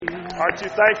Aren't you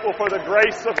thankful for the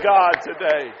grace of God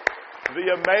today?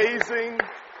 The amazing,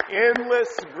 endless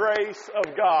grace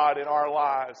of God in our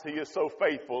lives. He is so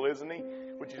faithful, isn't He?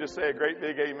 Would you just say a great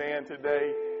big amen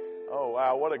today? Oh,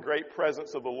 wow, what a great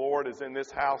presence of the Lord is in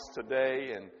this house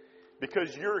today. And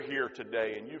because you're here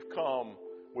today and you've come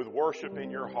with worship in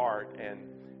your heart and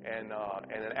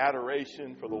an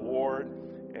adoration for the Lord.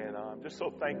 And I'm just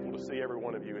so thankful to see every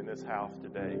one of you in this house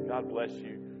today. God bless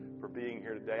you for being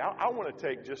here today. I want to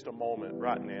take just a moment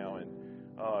right now,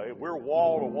 and we're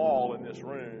wall to wall in this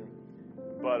room,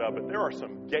 but there are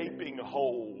some gaping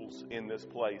holes in this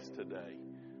place today.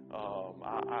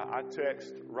 I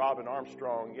texted Robin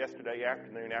Armstrong yesterday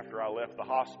afternoon after I left the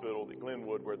hospital at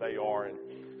Glenwood where they are, and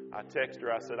I texted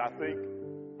her. I said, I think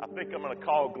I'm going to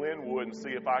call Glenwood and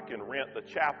see if I can rent the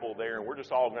chapel there, and we're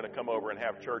just all going to come over and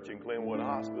have church in Glenwood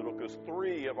Hospital, because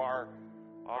 3 of our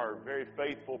very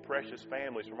faithful, precious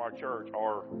families from our church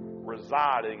are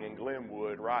residing in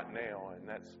Glenwood right now. And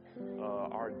that's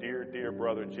our dear, dear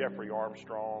brother Jeffrey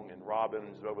Armstrong, and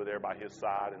Robin's over there by his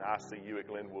side, and I see you at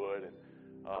Glenwood.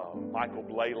 And Michael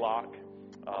Blaylock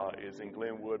is in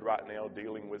Glenwood right now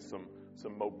dealing with some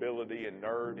mobility and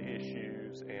nerve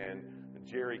issues. And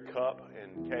Jerry Cupp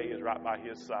and Kay is right by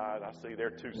his side. I see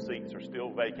their 2 seats are still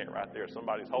vacant right there.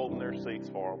 Somebody's holding their seats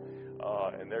for them.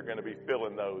 And they're going to be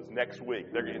filling those next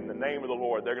week. They're, in the name of the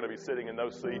Lord, they're going to be sitting in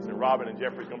those seats. And Robin and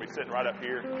Jeffrey's going to be sitting right up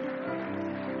here.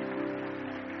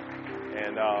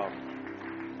 And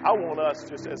I want us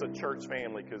just as a church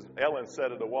family, because Ellen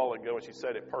said it a while ago and she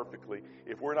said it perfectly.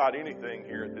 If we're not anything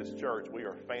here at this church, we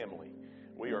are family.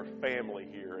 We are family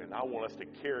here. And I want us to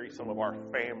carry some of our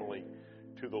family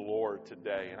to the Lord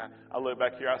today. And I look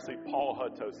back here, I see Paul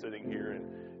Hutto sitting here,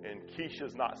 and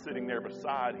Keisha's not sitting there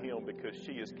beside him because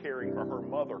she is caring for her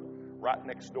mother right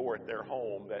next door at their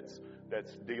home that's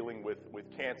dealing with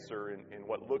cancer and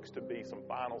what looks to be some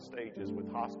final stages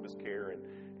with hospice care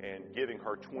and giving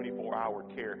her 24-hour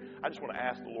care. I just want to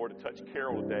ask the Lord to touch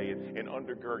Carol today and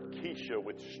undergird Keisha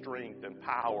with strength and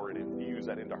power and infuse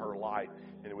that into her life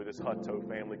and with this Hutto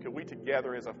family. Could we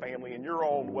together as a family, in your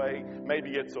own way,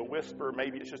 maybe it's a whisper,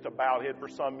 maybe it's just a bowed head. For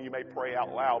some, you may pray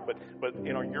out loud, but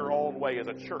in your own way as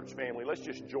a church family, let's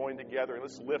just join together and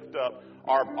let's lift up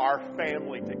our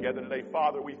family together today.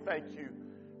 Father, we thank you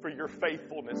for your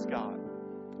faithfulness, God.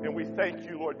 And we thank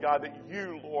you, Lord God, that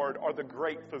you, Lord, are the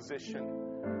great physician.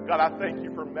 God, I thank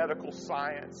you for medical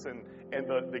science and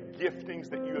the giftings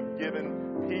that you have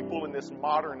given people in this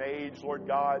modern age, Lord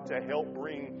God, to help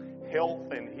bring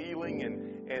health and healing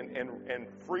and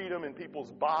freedom in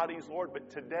people's bodies, Lord.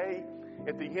 But today,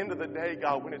 at the end of the day,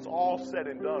 God, when it's all said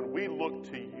and done, we look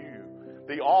to you,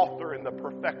 the author and the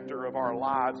perfecter of our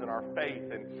lives and our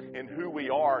faith and who we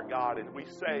are, God. And we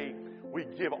say, we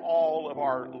give all of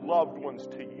our loved ones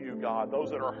to you, God, those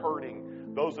that are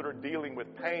hurting, those that are dealing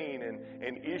with pain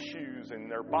and issues in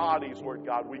their bodies, Lord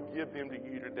God. We give them to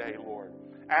you today, Lord,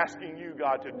 asking you,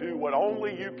 God, to do what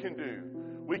only you can do.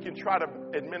 We can try to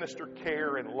administer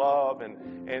care and love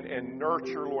and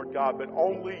nurture, Lord God, but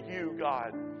only you,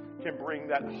 God, can bring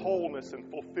that wholeness and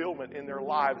fulfillment in their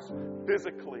lives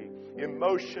physically,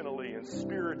 emotionally, and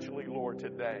spiritually, Lord,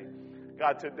 today.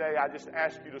 God, today I just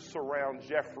ask you to surround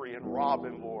Jeffrey and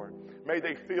Robin, Lord. May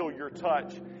they feel your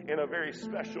touch in a very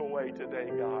special way today,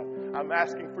 God. I'm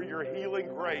asking for your healing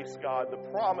grace, God, the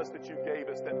promise that you gave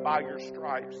us that by your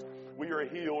stripes we are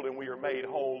healed and we are made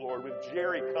whole, Lord. With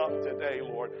Jerry Cupp today,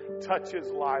 Lord, touch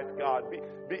his life, God.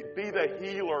 Be the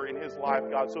healer in his life,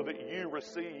 God, so that you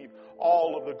receive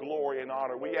all of the glory and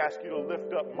honor. We ask you to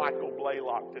lift up Michael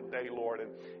Blaylock today, Lord,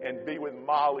 and be with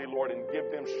Molly, Lord, and give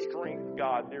them strength,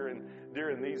 God,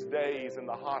 during these days in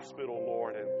the hospital,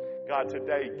 Lord. And God,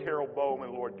 today, Carol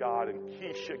Bowman, Lord God, and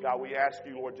Keisha, God, we ask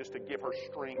you, Lord, just to give her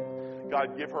strength.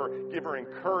 God, give her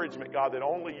encouragement, God, that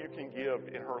only you can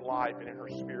give in her life and in her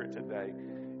spirit today.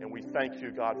 And we thank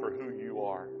you, God, for who you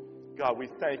are. God, we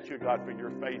thank you, God, for your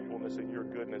faithfulness and your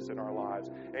goodness in our lives.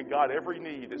 And God, every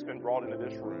need that's been brought into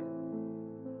this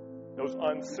room, those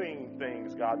unseen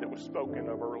things, God, that was spoken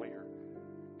of earlier.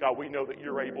 God, we know that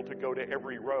you're able to go to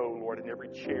every row, Lord, and every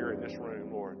chair in this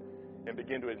room, Lord, and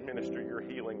begin to administer your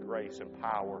healing grace and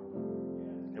power.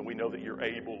 And we know that you're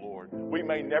able, Lord. We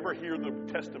may never hear the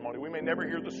testimony. We may never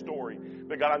hear the story.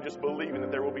 But God, I'm just believing that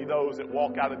there will be those that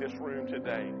walk out of this room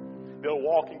today. They'll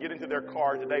walk and get into their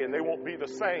car today, and they won't be the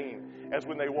same as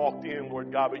when they walked in,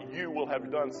 Lord God. But you will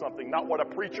have done something. Not what a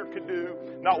preacher could do,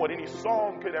 not what any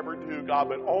song could ever do, God,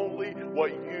 but only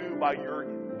what you, by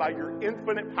your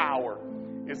infinite power,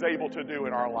 is able to do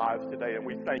in our lives today, and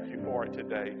we thank you for it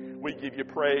today. We give you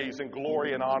praise and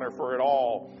glory and honor for it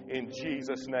all in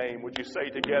Jesus' name. Would you say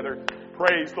together,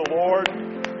 praise the Lord,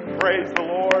 praise the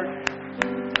Lord.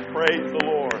 Praise the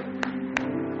Lord.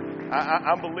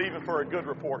 I'm believing for a good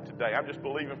report today. I'm just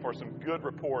believing for some good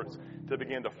reports to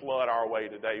begin to flood our way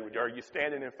today. Are you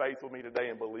standing in faith with me today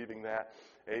and believing that?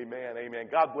 Amen, amen.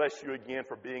 God bless you again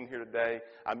for being here today.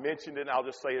 I mentioned it, and I'll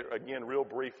just say it again real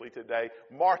briefly today.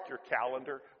 Mark your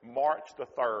calendar, March the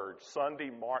 3rd, Sunday,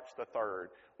 March the 3rd.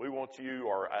 We want you,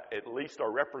 or at least a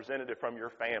representative from your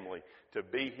family, to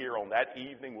be here on that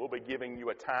evening. We'll be giving you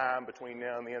a time between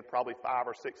now and then, probably 5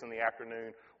 or 6 in the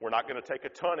afternoon. We're not going to take a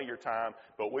ton of your time,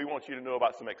 but we want you to know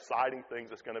about some exciting things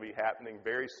that's going to be happening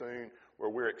very soon, where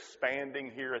we're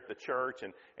expanding here at the church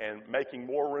and making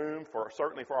more room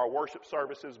certainly for our worship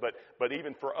services, but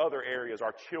even for other areas,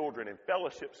 our children and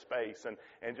fellowship space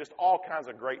and just all kinds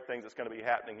of great things that's going to be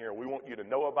happening here. We want you to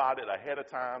know about it ahead of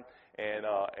time,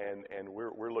 and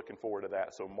we're looking forward to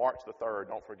that. So March the 3rd,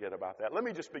 don't forget about that. Let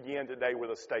me just begin today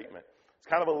with a statement. It's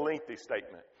kind of a lengthy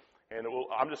statement. And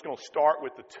I'm just going to start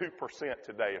with the 2%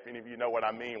 today. If any of you know what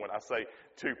I mean when I say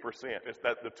 2%, it's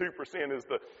that the 2%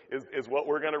 is what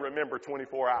we're going to remember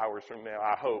 24 hours from now.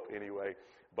 I hope anyway.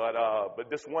 But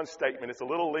this one statement, it's a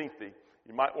little lengthy.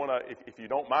 You might want to, if you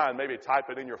don't mind, maybe type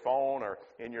it in your phone or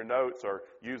in your notes, or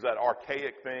use that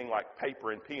archaic thing like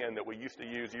paper and pen that we used to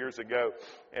use years ago,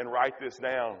 and write this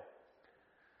down.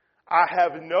 I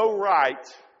have no right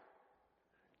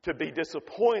to be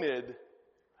disappointed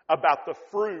about the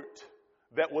fruit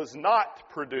that was not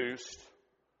produced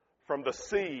from the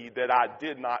seed that I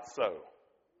did not sow.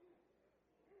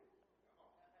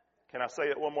 Can I say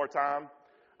it one more time?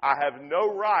 I have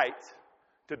no right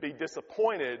to be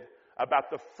disappointed about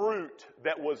the fruit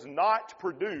that was not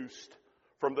produced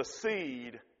from the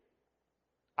seed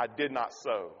I did not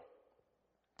sow.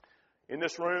 In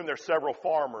this room, there's several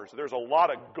farmers. There's a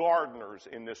lot of gardeners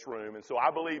in this room. And so I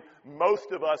believe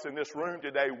most of us in this room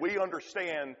today, we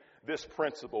understand this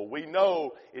principle. We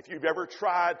know if you've ever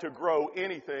tried to grow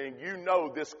anything, you know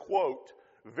this quote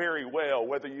very well.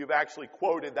 Whether you've actually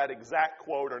quoted that exact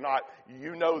quote or not,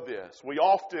 you know this. We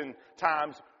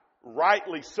oftentimes,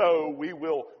 rightly so, we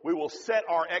will set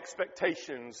our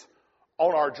expectations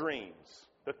on our dreams.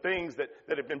 The things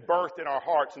that have been birthed in our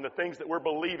hearts and the things that we're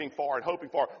believing for and hoping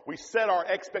for. We set our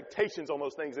expectations on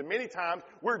those things. And many times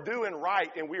we're doing right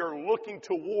and we are looking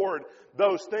toward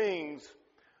those things.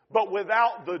 But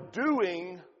without the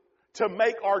doing to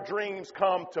make our dreams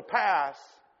come to pass,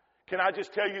 can I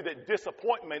just tell you that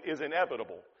disappointment is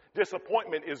inevitable?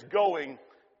 Disappointment is going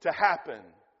to happen.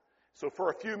 So for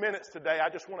a few minutes today, I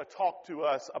just want to talk to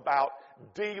us about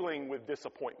dealing with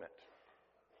disappointment.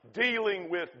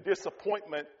 Dealing with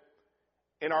disappointment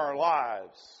in our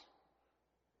lives.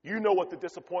 You know what the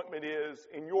disappointment is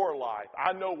in your life.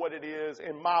 I know what it is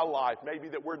in my life. Maybe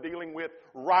that we're dealing with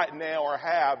right now or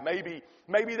have. Maybe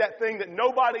that thing that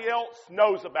nobody else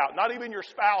knows about, not even your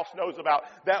spouse knows about.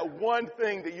 That one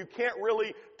thing that you can't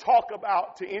really talk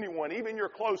about to anyone, even your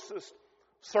closest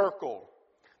circle.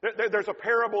 There's a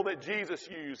parable that Jesus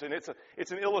used, and it's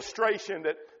an illustration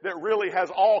that really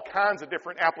has all kinds of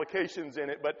different applications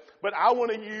in it. But I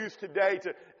want to use today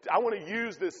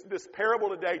this parable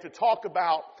today to talk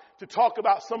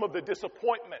about some of the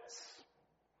disappointments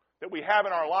that we have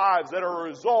in our lives that are a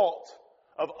result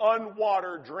of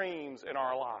unwatered dreams in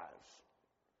our lives.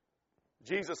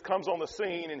 Jesus comes on the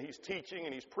scene and he's teaching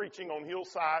and he's preaching on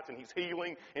hillsides and he's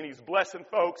healing and he's blessing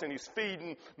folks and he's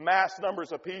feeding mass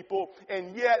numbers of people.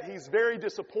 And yet he's very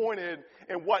disappointed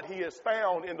in what he has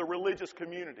found in the religious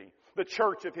community, the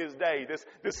church of his day,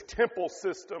 this temple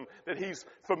system that he's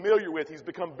familiar with. He's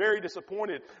become very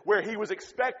disappointed. Where he was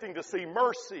expecting to see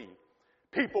mercy,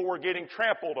 people were getting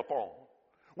trampled upon.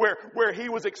 Where he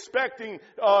was expecting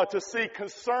to see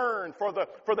concern for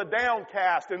the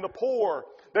downcast and the poor,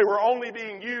 they were only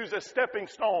being used as stepping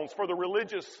stones for the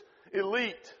religious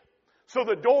elite. So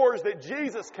the doors that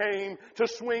Jesus came to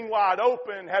swing wide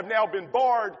open have now been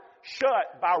barred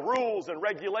shut by rules and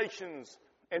regulations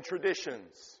and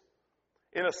traditions.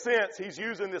 In a sense, he's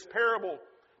using this parable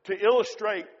to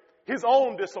illustrate his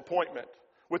own disappointment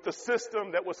with the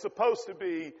system that was supposed to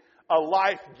be a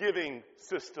life-giving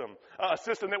system, a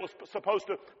system that was supposed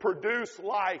to produce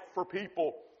life for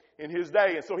people in his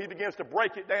day. And so he begins to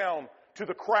break it down to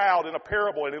the crowd in a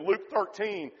parable. And in Luke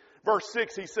 13, verse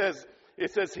 6,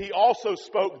 it says, he also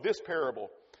spoke this parable.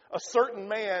 A certain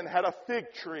man had a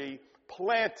fig tree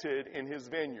planted in his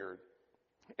vineyard,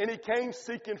 and he came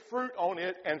seeking fruit on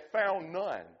it and found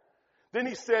none. Then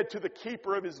he said to the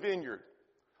keeper of his vineyard,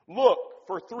 look,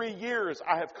 for 3 years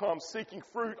I have come seeking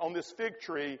fruit on this fig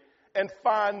tree and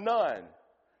find none.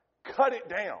 Cut it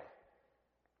down.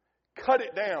 Cut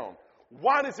it down.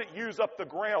 Why does it use up the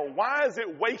ground? Why is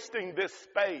it wasting this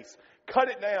space? Cut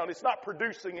it down. It's not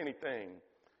producing anything.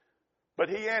 But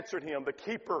he answered him, the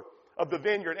keeper of the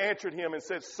vineyard answered him and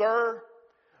said, Sir,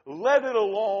 let it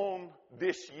alone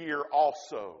this year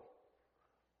also,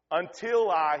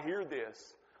 until I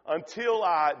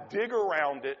dig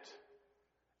around it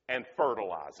and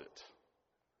fertilize it.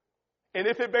 And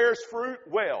if it bears fruit,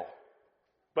 well.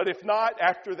 But if not,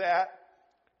 after that,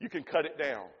 you can cut it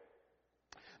down.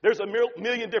 There's a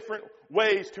million different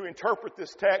ways to interpret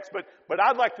this text, but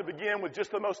I'd like to begin with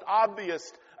just the most obvious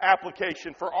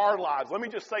application for our lives. Let me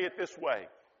just say it this way.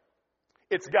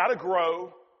 It's got to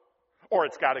grow or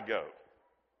it's got to go.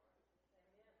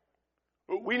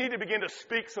 We need to begin to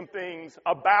speak some things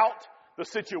about the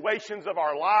situations of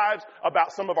our lives,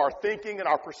 about some of our thinking and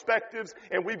our perspectives,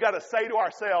 and we've got to say to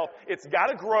ourselves, it's got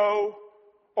to grow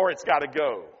or it's got to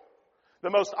go. The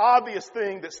most obvious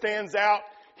thing that stands out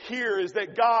here is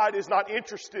that God is not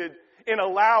interested in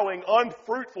allowing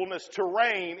unfruitfulness to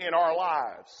reign in our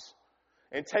lives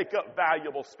and take up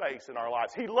valuable space in our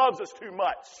lives. He loves us too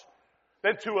much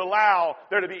than to allow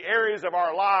there to be areas of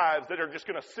our lives that are just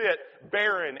going to sit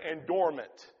barren and dormant.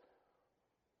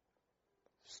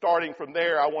 Starting from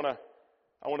there, I want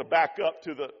to back up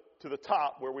to the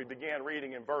top where we began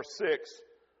reading in verse 6,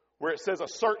 where it says, a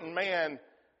certain man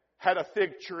had a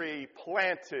fig tree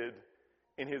planted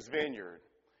in his vineyard.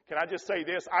 Can I just say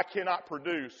this? I cannot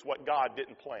produce what God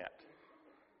didn't plant.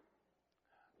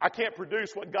 I can't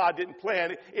produce what God didn't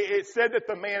plant. It said that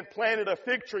the man planted a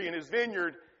fig tree in his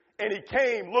vineyard, and he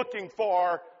came looking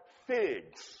for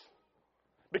figs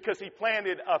because he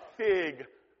planted a fig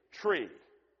tree.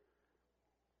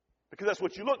 Because that's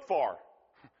what you look for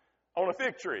on a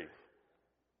fig tree.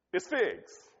 It's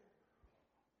figs.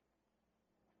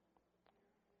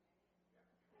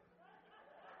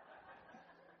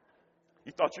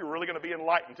 You thought you were really going to be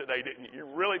enlightened today, didn't you? You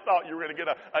really thought you were going to get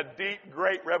a deep,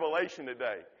 great revelation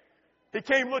today. He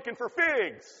came looking for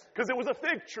figs because it was a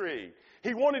fig tree.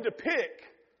 He wanted to pick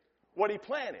what he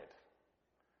planted.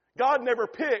 God never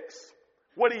picks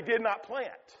what he did not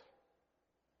plant.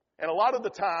 And a lot of the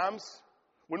times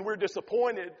when we're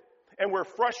disappointed and we're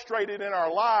frustrated in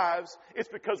our lives, it's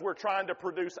because we're trying to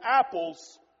produce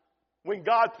apples when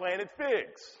God planted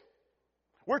figs.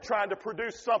 We're trying to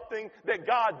produce something that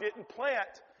God didn't plant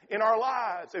in our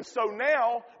lives. And so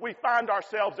now we find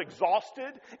ourselves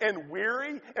exhausted and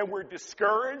weary and we're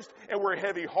discouraged and we're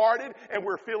heavy-hearted and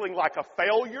we're feeling like a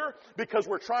failure because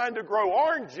we're trying to grow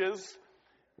oranges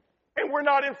and we're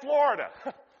not in Florida.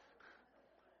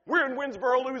 We're in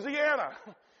Winsboro, Louisiana.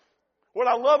 What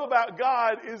I love about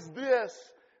God is this.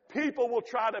 People will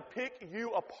try to pick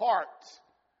you apart.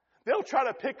 They'll try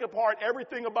to pick apart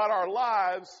everything about our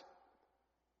lives,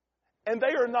 and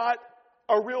they don't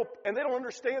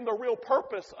understand the real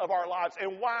purpose of our lives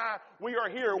and why we are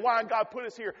here, why God put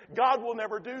us here. God will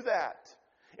never do that.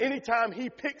 Anytime he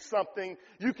picks something,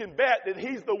 you can bet that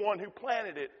he's the one who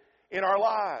planted it in our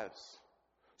lives.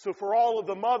 So for all of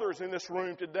the mothers in this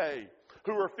room today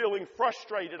who are feeling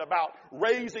frustrated about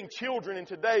raising children in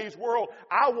today's world,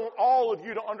 I want all of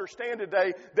you to understand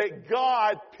today that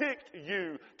God picked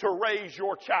you to raise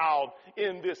your child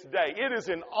in this day. It is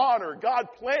an honor. God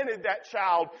planted that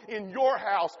child in your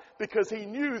house because he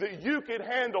knew that you could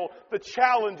handle the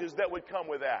challenges that would come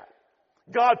with that.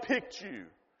 God picked you.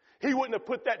 He wouldn't have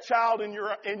put that child in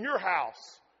your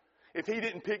house if he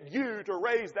didn't pick you to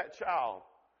raise that child.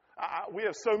 We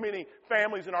have so many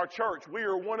families in our church. We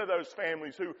are one of those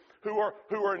families who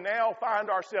are now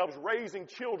find ourselves raising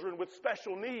children with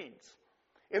special needs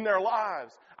in their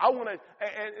lives.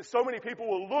 And so many people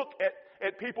will look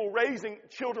at people raising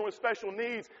children with special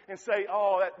needs and say,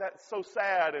 oh, that's so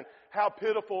sad and how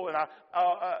pitiful, and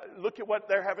look at what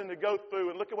they're having to go through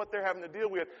and look at what they're having to deal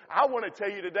with. I want to tell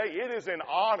you today, it is an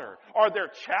honor. Are there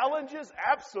challenges?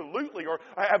 Absolutely. Or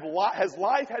has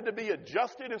life had to be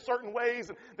adjusted in certain ways?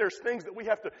 And there's things that we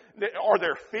have to, are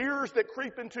there fears that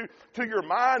creep into your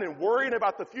mind and worrying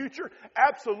about the future?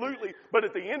 Absolutely. But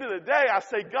at the end of the day, I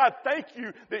say, God, thank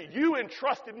you that you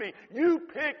entrusted me. You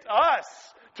picked us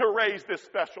to raise this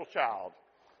special child.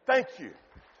 Thank you.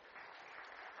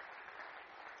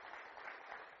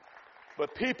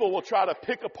 But people will try to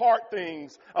pick apart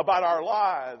things about our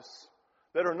lives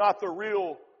that are not the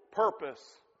real purpose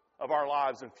of our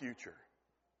lives and future.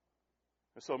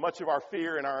 And so much of our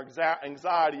fear and our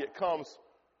anxiety, it comes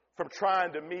from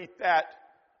trying to meet that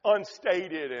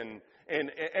unstated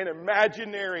and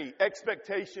imaginary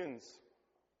expectations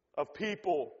of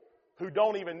people who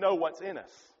don't even know what's in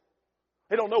us.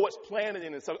 They don't know what's planted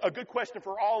in us. So a good question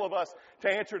for all of us to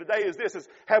answer today is this,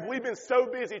 have we been so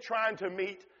busy trying to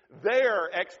meet their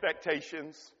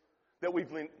expectations that we've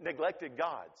neglected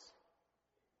God's?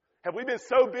 Have we been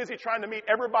so busy trying to meet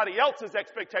everybody else's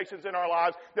expectations in our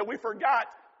lives that we forgot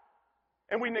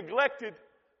and we neglected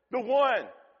the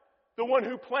one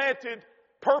who planted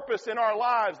purpose in our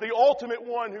lives, the ultimate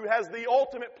one who has the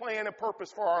ultimate plan and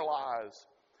purpose for our lives?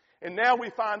 And now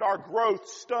we find our growth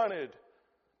stunted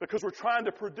because we're trying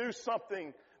to produce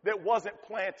something that wasn't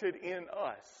planted in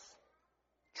us.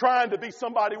 Trying to be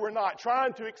somebody we're not.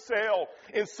 Trying to excel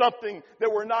in something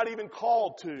that we're not even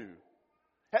called to.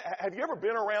 Have you ever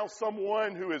been around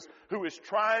someone who is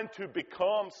trying to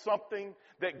become something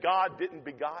that God didn't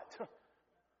begot?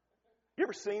 You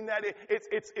ever seen that?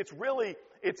 It's really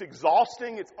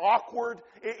exhausting. It's awkward.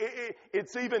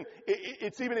 It's even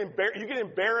you get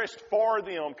embarrassed for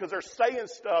them because they're saying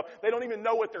stuff they don't even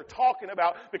know what they're talking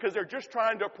about because they're just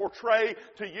trying to portray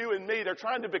to you and me. They're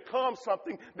trying to become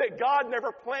something that God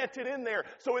never planted in there.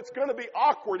 So it's going to be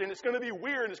awkward and it's going to be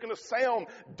weird and it's going to sound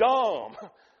dumb.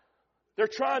 They're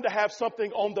trying to have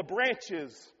something on the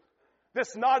branches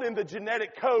that's not in the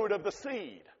genetic code of the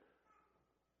seed.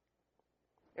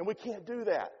 And we can't do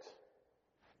that.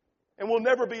 And we'll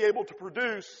never be able to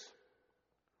produce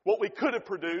what we could have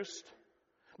produced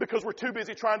because we're too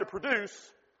busy trying to produce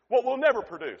what we'll never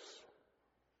produce.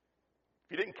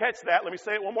 If you didn't catch that, let me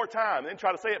say it one more time, then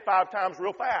try to say it 5 times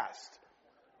real fast.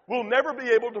 We'll never be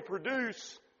able to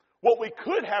produce what we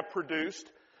could have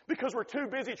produced because we're too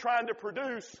busy trying to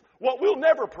produce what we'll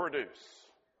never produce.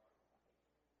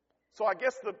 So I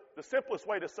guess the simplest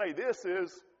way to say this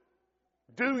is,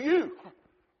 do you.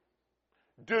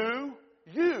 Do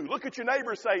you. Look at your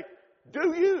neighbor and say,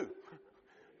 do you.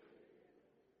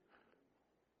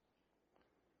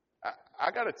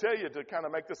 I got to tell you, to kind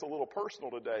of make this a little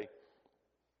personal today,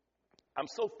 I'm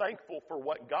so thankful for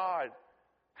what God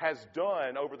has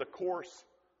done over the course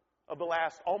of the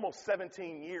last almost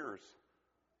 17 years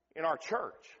in our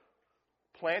church.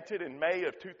 Planted in May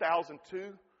of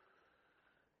 2002.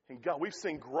 And God, we've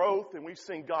seen growth and we've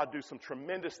seen God do some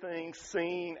tremendous things,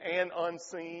 seen and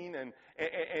unseen. And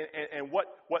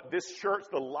what this church,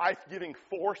 the life-giving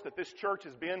force that this church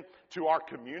has been to our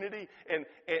community,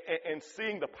 and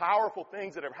seeing the powerful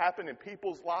things that have happened in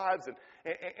people's lives,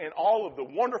 and all of the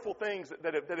wonderful things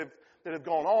that have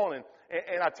gone on.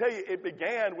 And I tell you, it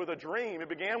began with a dream. It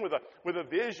began with a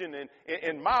vision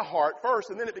in my heart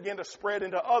first, and then it began to spread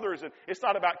into others. And it's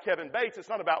not about Kevin Bates. It's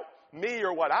not about me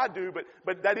or what I do,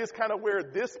 but that is kind of where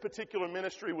this particular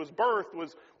ministry was birthed,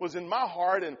 was in my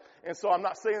heart. And so I'm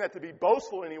not saying that to be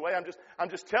boastful anyway. I'm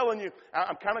just telling you,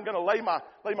 I'm kind of going to lay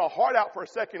my heart out for a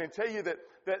second and tell you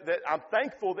that I'm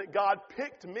thankful that God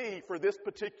picked me for this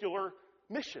particular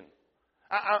mission.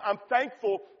 I'm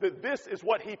thankful that this is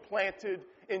what He planted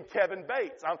in Kevin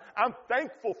Bates. I'm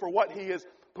thankful for what He has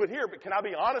put here. But can I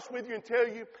be honest with you and tell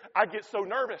you, I get so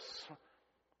nervous.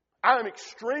 I'm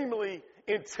extremely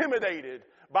intimidated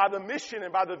by the mission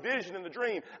and by the vision and the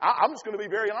dream. I'm just going to be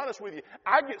very honest with you.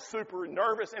 I get super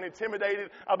nervous and intimidated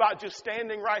about just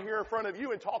standing right here in front of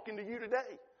you and talking to you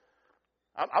today.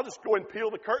 I'll just go and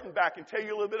peel the curtain back and tell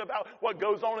you a little bit about what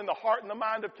goes on in the heart and the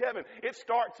mind of Kevin. It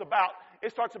starts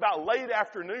about late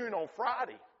afternoon on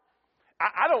Friday.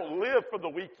 I don't live for the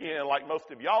weekend like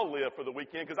most of y'all live for the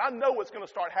weekend because I know what's going to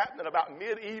start happening about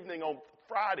mid-evening on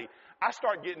Friday. I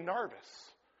start getting nervous.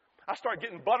 I start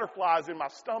getting butterflies in my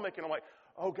stomach, and I'm like,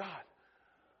 oh, God,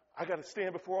 I got to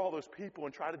stand before all those people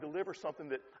and try to deliver something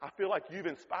that I feel like you've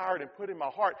inspired and put in my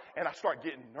heart. And I start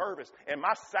getting nervous. And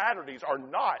my Saturdays are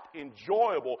not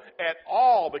enjoyable at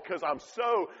all because I'm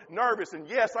so nervous. And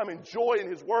yes, I'm enjoying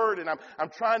His Word, and I'm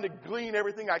trying to glean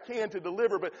everything I can to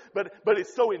deliver. But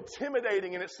it's so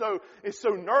intimidating, and it's so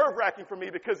nerve-wracking for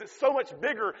me because it's so much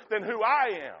bigger than who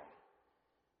I am.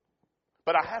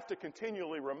 But I have to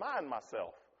continually remind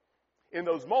myself in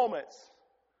those moments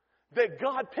that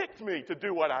God picked me to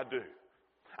do what I do.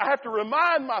 I have to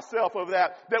remind myself of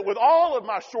that with all of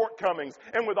my shortcomings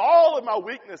and with all of my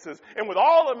weaknesses and with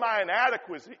all of my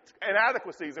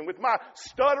inadequacies and with my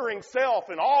stuttering self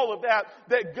and all of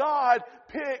that God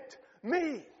picked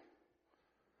me.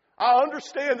 I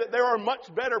understand that there are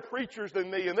much better preachers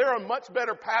than me, and there are much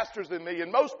better pastors than me,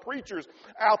 and most preachers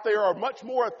out there are much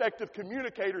more effective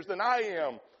communicators than I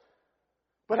am.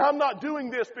 But I'm not doing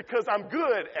this because I'm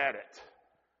good at it.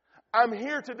 I'm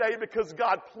here today because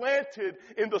God planted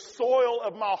in the soil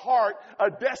of my heart a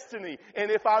destiny.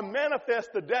 And if I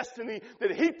manifest the destiny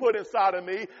that He put inside of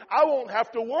me, I won't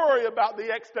have to worry about the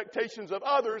expectations of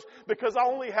others because I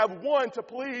only have one to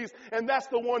please, and that's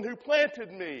the one who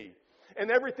planted me. And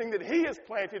everything that He has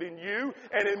planted in you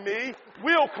and in me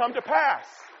will come to pass.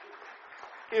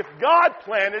 If God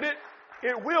planted it,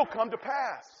 it will come to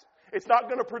pass. It's not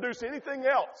going to produce anything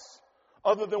else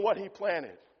other than what He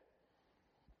planted.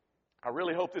 I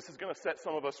really hope this is going to set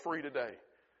some of us free today.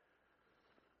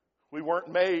 We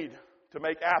weren't made to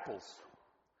make apples.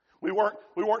 We're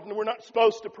not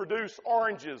supposed to produce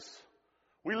oranges.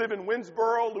 We live in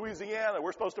Winsboro, Louisiana.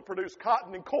 We're supposed to produce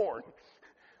cotton and corn.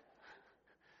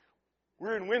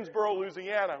 We're in Winsboro,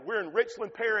 Louisiana. We're in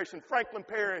Richland Parish and Franklin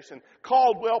Parish and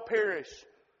Caldwell Parish.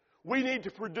 We need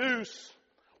to produce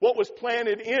what was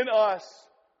planted in us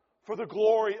for the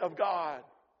glory of God.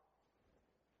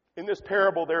 In this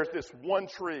parable, there's this one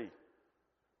tree.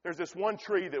 There's this one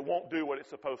tree that won't do what it's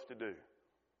supposed to do.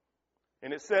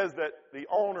 And it says that the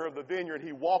owner of the vineyard,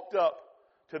 he walked up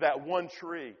to that one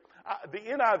tree. The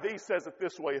NIV says it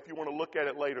this way, if you want to look at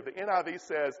it later. The NIV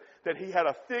says that he had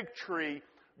a fig tree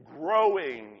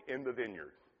growing in the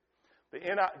vineyard.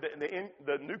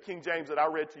 The New King James that I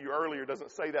read to you earlier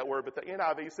doesn't say that word, but the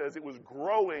NIV says it was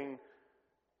growing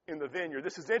in the vineyard.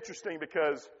 This is interesting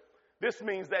because this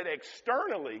means that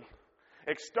externally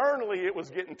it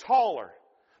was getting taller,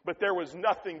 but there was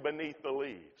nothing beneath the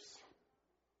leaves.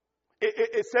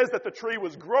 It says that the tree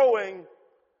was growing,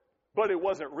 but it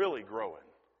wasn't really growing.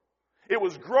 It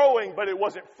was growing, but it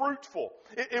wasn't fruitful.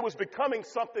 It was becoming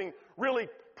something really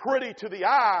pretty to the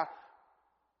eye,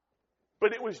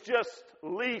 but it was just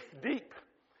leaf deep.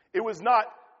 It was not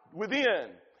within.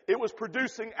 It was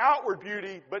producing outward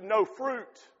beauty, but no fruit.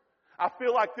 I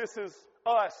feel like this is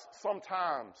us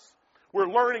sometimes. We're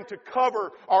learning to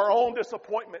cover our own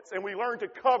disappointments, and we learn to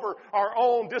cover our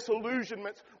own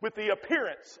disillusionments with the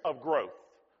appearance of growth.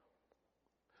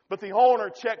 But the owner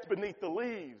checked beneath the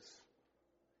leaves.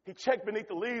 He checked beneath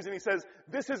the leaves and he says,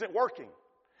 this isn't working.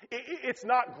 It's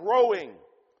not growing.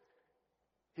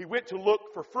 He went to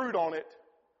look for fruit on it,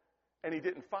 and he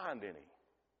didn't find any.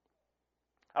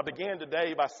 I began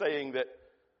today by saying that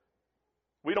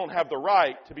we don't have the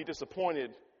right to be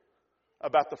disappointed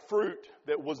about the fruit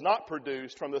that was not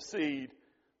produced from the seed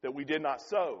that we did not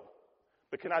sow.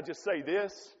 But can I just say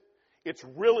this? It's a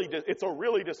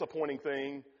really disappointing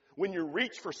thing when you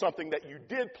reach for something that you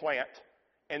did plant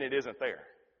and it isn't there.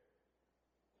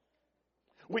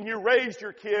 When you raised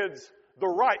your kids the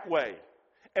right way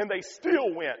and they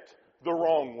still went the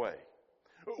wrong way.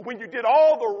 When you did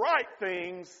all the right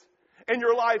things and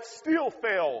your life still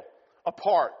fell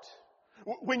apart.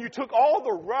 When you took all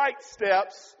the right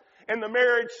steps and the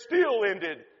marriage still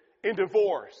ended in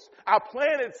divorce. I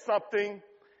planted something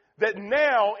that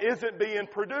now isn't being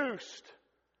produced.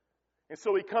 And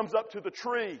so he comes up to the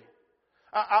tree.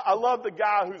 I love the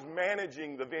guy who's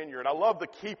managing the vineyard. I love the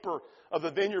keeper of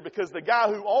the vineyard because the guy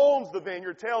who owns the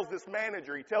vineyard tells this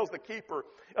manager, he tells the keeper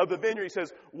of the vineyard, he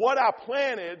says, what I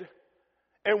planted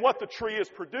and what the tree is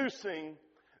producing,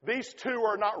 these two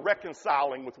are not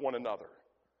reconciling with one another.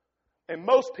 And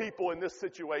most people in this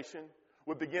situation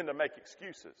would begin to make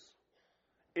excuses.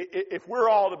 If we're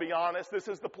all to be honest, this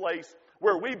is the place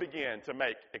where we begin to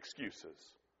make excuses.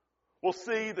 We'll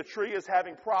see the tree is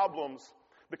having problems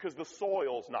because the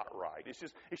soil's not right.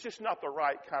 It's just not the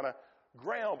right kind of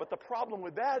ground. But the problem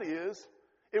with that is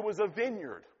it was a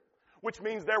vineyard, which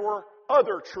means there were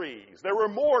other trees. There were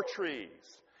more trees.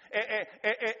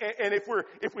 And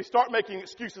if we start making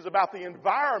excuses about the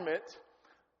environment,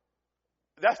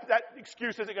 that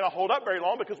excuse isn't going to hold up very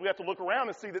long because we have to look around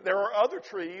and see that there are other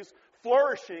trees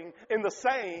flourishing in the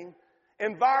same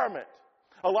environment.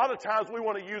 A lot of times we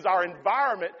want to use our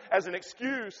environment as an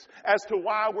excuse as to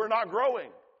why we're not growing.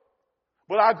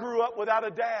 But I grew up without a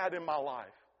dad in my life.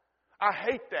 I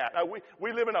hate that.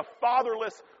 We live in a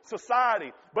fatherless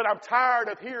society, but I'm tired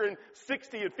of hearing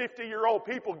 60 and 50-year-old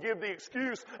people give the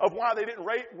excuse of why they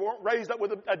weren't raised up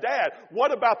with a dad.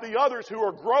 What about the others who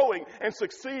are growing and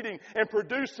succeeding and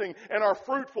producing and are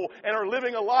fruitful and are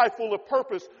living a life full of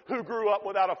purpose who grew up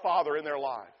without a father in their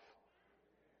life?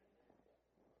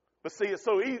 But see, it's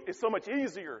so much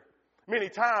easier many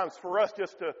times for us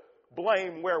just to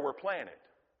blame where we're planted.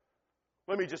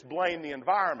 Let me just blame the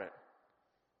environment.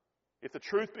 If the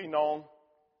truth be known,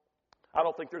 I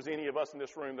don't think there's any of us in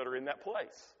this room that are in that place.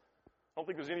 I don't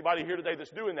think there's anybody here today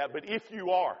that's doing that. But if you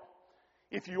are,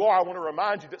 I want to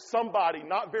remind you that somebody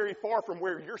not very far from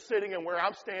where you're sitting and where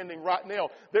I'm standing right now,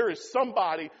 there is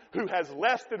somebody who has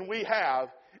less than we have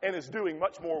and is doing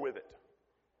much more with it.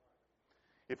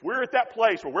 If we're at that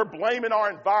place where we're blaming our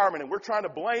environment and we're trying to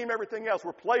blame everything else,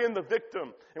 we're playing the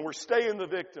victim and we're staying the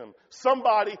victim.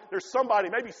 There's somebody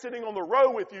maybe sitting on the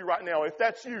row with you right now. If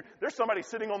that's you, there's somebody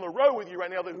sitting on the row with you right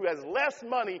now who has less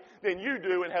money than you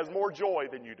do and has more joy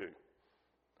than you do.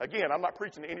 Again, I'm not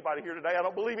preaching to anybody here today. I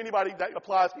don't believe anybody that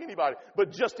applies to anybody.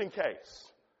 But just in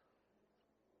case.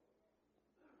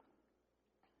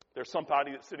 There's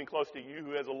somebody that's sitting close to you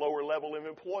who has a lower level of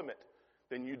employment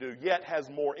than you do, yet has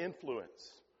more influence.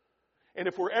 And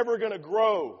if we're ever going to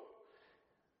grow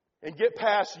and get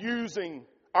past using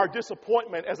our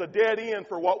disappointment as a dead end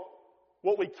for what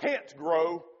we can't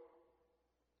grow,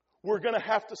 we're going to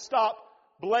have to stop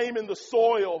blaming the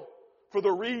soil for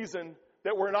the reason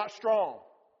that we're not strong.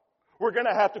 We're going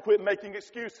to have to quit making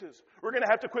excuses. We're going to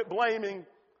have to quit blaming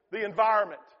the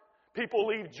environment. People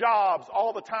leave jobs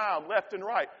all the time, left and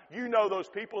right. You know those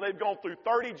people. They've gone through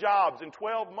 30 jobs in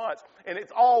 12 months, and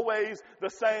it's always the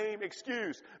same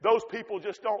excuse. Those people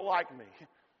just don't like me.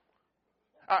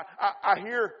 I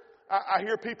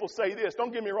hear people say this.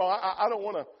 Don't get me wrong. I don't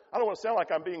want to sound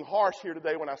like I'm being harsh here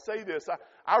today when I say this.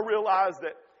 I realize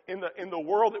that in the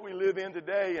world that we live in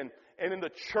today, and in the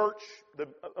church, the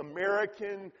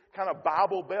American kind of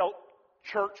Bible Belt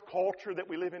church culture that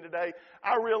we live in today,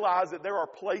 I realize that there are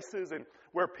places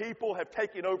where people have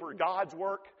taken over God's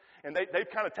work, and they've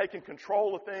kind of taken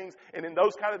control of things, and in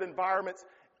those kind of environments,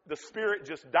 the Spirit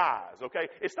just dies, okay?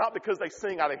 It's not because they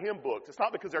sing out of hymn books. It's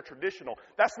not because they're traditional.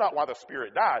 That's not why the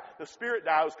Spirit died. The Spirit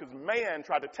dies because man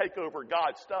tried to take over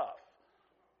God's stuff.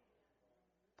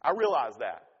 I realize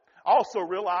that. I also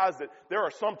realize that there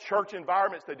are some church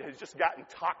environments that has just gotten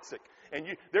toxic. And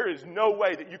there is no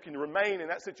way that you can remain in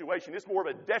that situation. It's more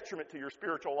of a detriment to your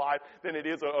spiritual life than it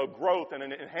is a growth and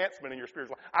an enhancement in your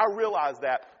spiritual life. I realize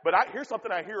that. But here's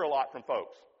something I hear a lot from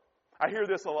folks. I hear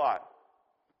this a lot.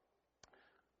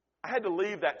 I had to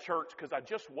leave that church because I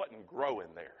just wasn't growing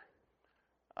there.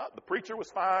 The preacher was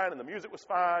fine, and the music was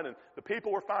fine, and the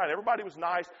people were fine. Everybody was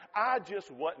nice. I just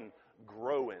wasn't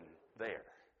growing there.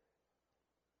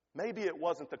 Maybe it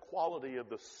wasn't the quality of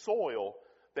the soil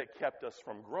that kept us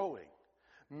from growing.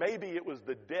 Maybe it was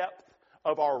the depth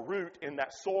of our root in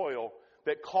that soil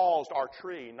that caused our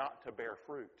tree not to bear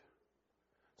fruit.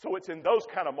 So it's in those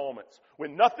kind of moments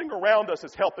when nothing around us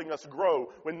is helping us grow,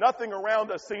 when nothing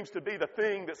around us seems to be the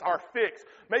thing that's our fix.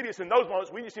 Maybe it's in those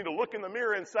moments we just need to look in the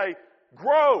mirror and say,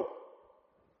 grow.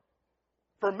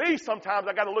 For me, sometimes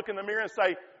I got to look in the mirror and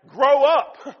say, grow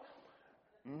up.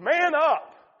 Man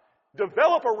up.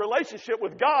 Develop a relationship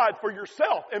with God for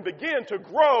yourself and begin to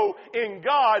grow in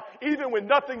God even when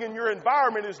nothing in your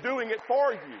environment is doing it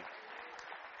for you.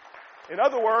 In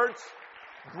other words,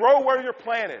 grow where you're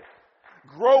planted.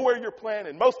 Grow where you're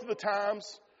planted. Most of the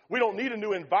times, we don't need a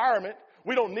new environment.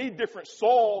 We don't need different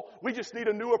soil. We just need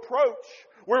a new approach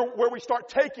where we start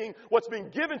taking what's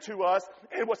been given to us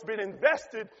and what's been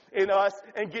invested in us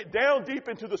and get down deep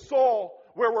into the soil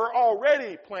where we're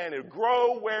already planted.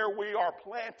 Grow where we are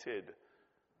planted.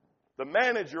 The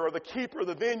manager or the keeper of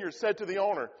the vineyard said to the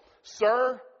owner,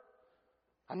 "Sir,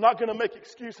 I'm not going to make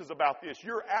excuses about this.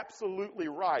 You're absolutely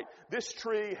right. This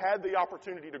tree had the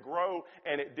opportunity to grow,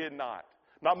 and it did not.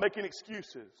 I'm not making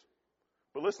excuses."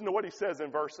 But listen to what he says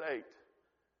in verse 8.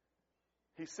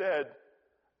 He said,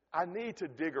 I need to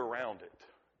dig around it.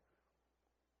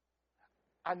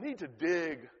 I need to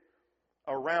dig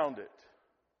around it.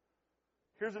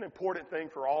 Here's an important thing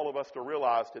for all of us to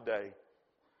realize today.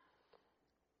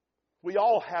 We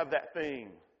all have that thing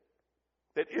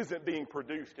that isn't being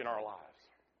produced in our lives.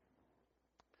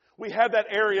 We have that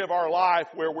area of our life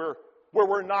where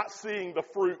we're not seeing the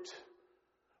fruit.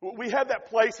 We have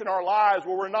that place in our lives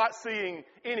where we're not seeing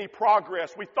any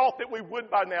progress. We thought that we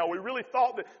would by now. We really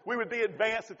thought that we would be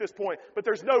advanced at this point. But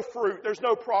there's no fruit. There's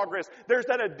no progress. There's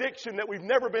that addiction that we've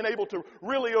never been able to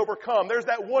really overcome. There's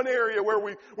that one area where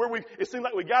we it seemed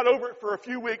like we got over it for a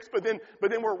few weeks, but then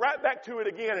we're right back to it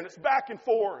again, and it's back and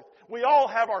forth. We all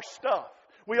have our stuff.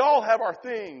 We all have our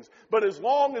things. But as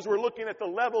long as we're looking at the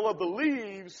level of the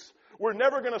leaves, we're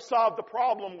never going to solve the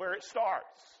problem where it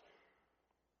starts.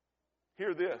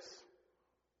 Hear this.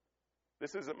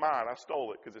 This isn't mine. I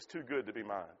stole it because it's too good to be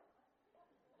mine.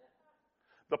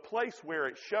 The place where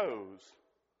it shows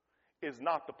is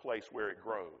not the place where it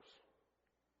grows.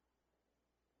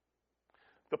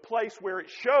 The place where it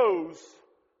shows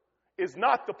is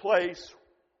not the place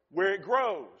where it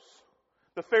grows.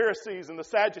 The Pharisees and the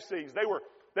Sadducees,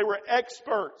 they were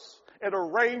experts at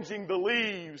arranging the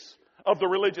leaves of the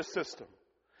religious system.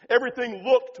 Everything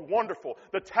looked wonderful.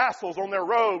 The tassels on their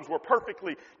robes were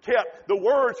perfectly kept. The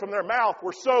words from their mouth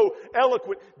were so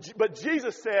eloquent. But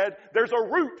Jesus said, there's a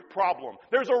root problem.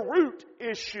 There's a root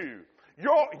issue.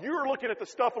 You're looking at the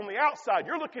stuff on the outside.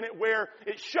 You're looking at where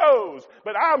it shows.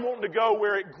 But I'm wanting to go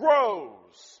where it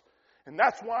grows. And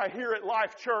that's why here at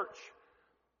Life Church,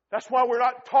 that's why we're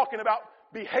not talking about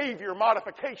behavior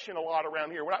modification a lot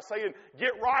around here. We're not saying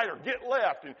get right or get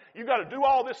left and you got to do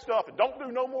all this stuff and don't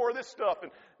do no more of this stuff and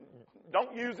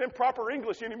don't use improper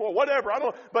English anymore. Whatever. I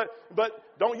don't. But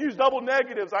don't use double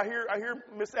negatives. I hear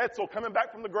Miss Etzel coming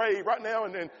back from the grave right now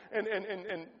and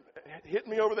hitting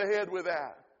me over the head with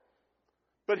that.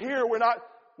 But here we're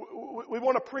We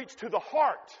want to preach to the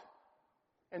heart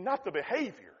and not the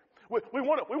behavior. We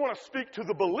want to speak to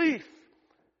the belief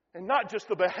and not just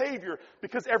the behavior,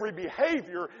 because every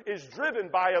behavior is driven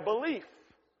by a belief.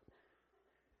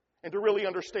 And to really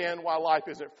understand why life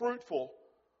isn't fruitful,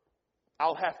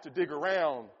 I'll have to dig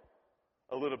around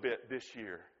a little bit this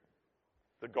year,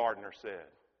 the gardener said,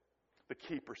 the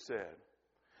keeper said.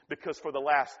 Because for the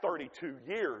last 32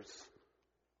 years,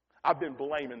 I've been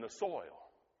blaming the soil,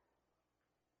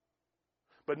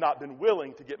 but not been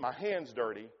willing to get my hands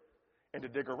dirty and to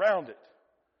dig around it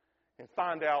and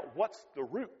find out what's the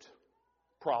root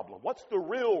problem. What's the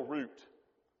real root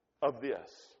of this?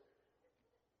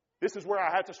 This is where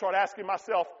I have to start asking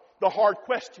myself the hard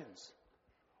questions.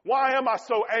 Why am I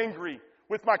so angry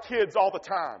with my kids all the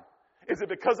time? Is it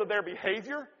because of their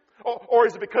behavior? Or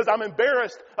is it because I'm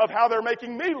embarrassed of how they're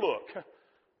making me look?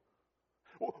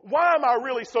 Why am I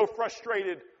really so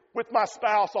frustrated with my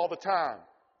spouse all the time?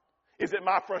 Is it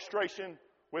my frustration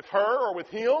with her or with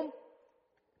him?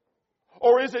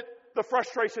 Or is it the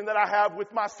frustration that I have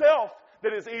with myself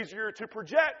that is easier to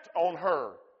project on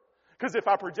her? Because if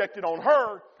I project it on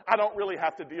her, I don't really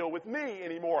have to deal with me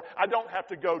anymore. I don't have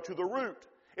to go to the root.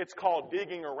 It's called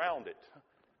digging around it.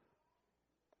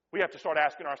 We have to start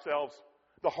asking ourselves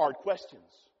the hard questions.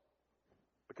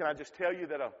 But can I just tell you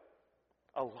that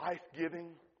a life-giving,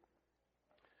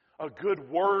 a good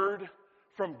word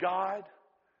from God,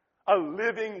 a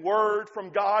living word from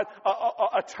God,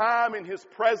 a time in His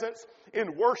presence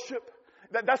in worship,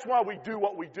 that's why we do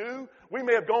what we do. We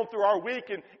may have gone through our week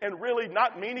and really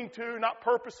not meaning to, not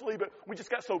purposely, but we just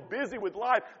got so busy with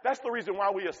life. That's the reason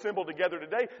why we assembled together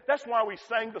today. That's why we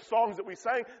sang the songs that we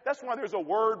sang. That's why there's a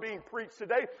word being preached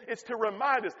today. It's to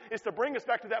remind us. It's to bring us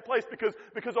back to that place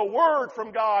because a word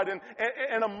from God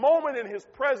and a moment in His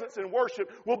presence in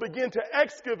worship will begin to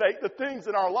excavate the things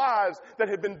in our lives that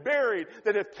have been buried,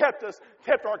 that have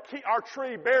kept our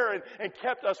tree barren and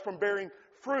kept us from bearing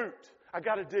fruit. I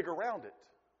got to dig around it.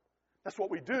 That's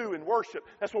what we do in worship.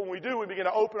 That's what we do when we begin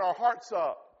to open our hearts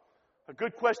up. A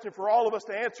good question for all of us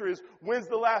to answer is, when's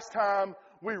the last time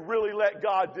we really let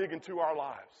God dig into our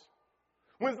lives?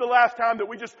 When's the last time that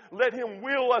we just let Him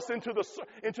wheel us into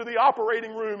the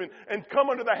operating room and come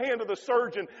under the hand of the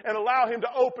surgeon and allow Him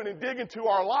to open and dig into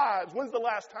our lives? When's the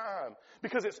last time?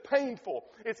 Because it's painful.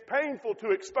 It's painful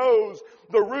to expose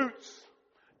the roots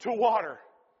to water.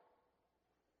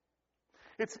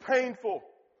 It's painful.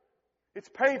 It's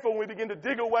painful when we begin to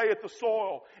dig away at the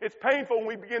soil. It's painful when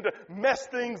we begin to mess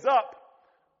things up.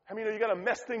 I mean, you got to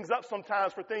mess things up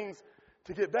sometimes for things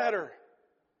to get better.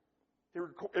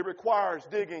 It requires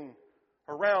digging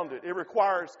around it. It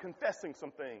requires confessing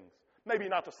some things. Maybe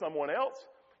not to someone else.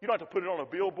 You don't have to put it on a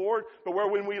billboard, but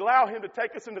when we allow Him to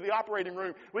take us into the operating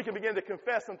room, we can begin to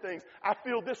confess some things. I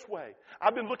feel this way.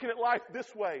 I've been looking at life this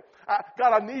way.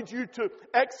 God, I need You to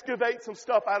excavate some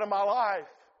stuff out of my life.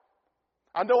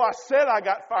 I know I said I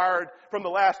got fired from the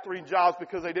last 3 jobs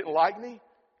because they didn't like me.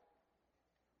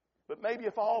 But maybe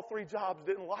if all 3 jobs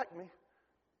didn't like me,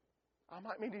 I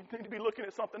might need to be looking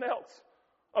at something else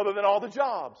other than all the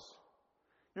jobs.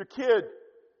 Your kid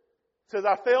says,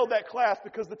 I failed that class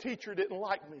because the teacher didn't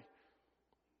like me.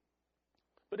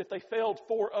 But if they failed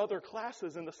 4 other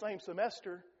classes in the same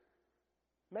semester,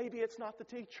 maybe it's not the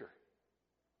teacher.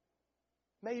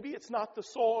 Maybe it's not the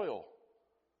soil.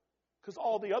 Because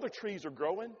all the other trees are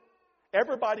growing.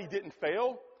 Everybody didn't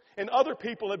fail. And other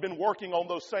people have been working on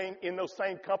in those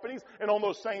same companies and on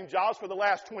those same jobs for the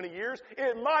last 20 years.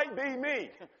 It might be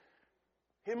me.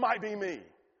 It might be me.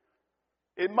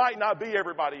 It might not be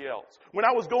everybody else. When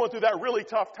I was going through that really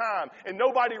tough time and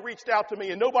nobody reached out to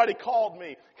me and nobody called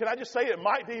me, can I just say it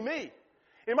might be me?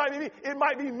 It might be me. It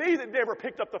might be me that never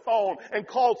picked up the phone and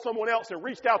called someone else and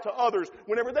reached out to others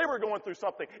whenever they were going through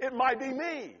something. It might be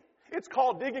me. It's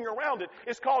called digging around it.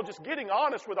 It's called just getting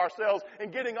honest with ourselves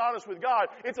and getting honest with God.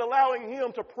 It's allowing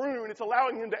Him to prune. It's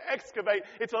allowing Him to excavate.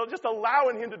 It's just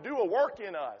allowing Him to do a work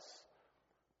in us,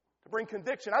 to bring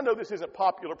conviction. I know this isn't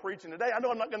popular preaching today. I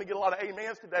know I'm not going to get a lot of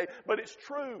amens today, but it's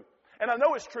true. And I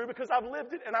know it's true because I've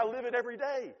lived it and I live it every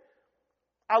day.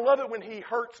 I love it when He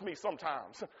hurts me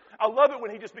sometimes. I love it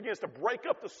when He just begins to break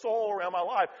up the soil around my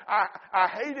life. I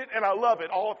hate it and I love it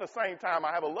all at the same time.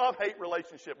 I have a love-hate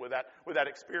relationship with that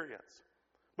experience.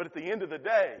 But at the end of the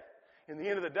day,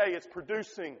 it's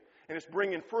producing and it's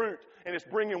bringing fruit and it's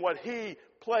bringing what He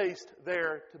placed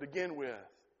there to begin with.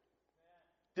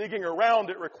 Digging around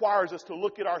it requires us to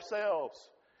look at ourselves.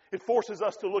 It forces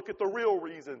us to look at the real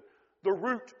reason, the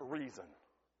root reason.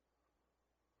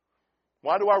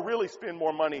 Why do I really spend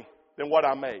more money than what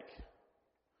I make?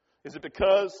 Is it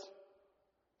because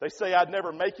They say I'd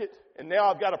never make it, and now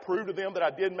I've got to prove to them that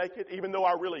I did make it, even though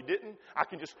I really didn't. I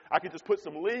can just put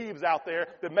some leaves out there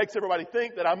that makes everybody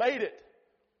think that I made it.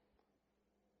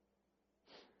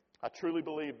 I truly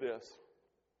believe this.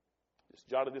 Just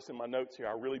jotted this in my notes here.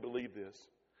 I really believe this.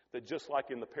 That just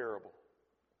like in the parable,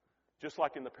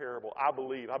 I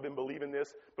believe, I've been believing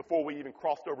this before we even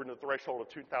crossed over into the threshold of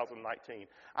 2019.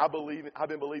 I've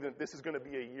been believing that this is going to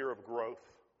be a year of growth.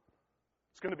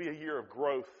 It's going to be a year of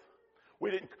growth. We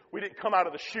didn't come out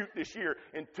of the chute this year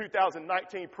in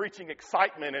 2019 preaching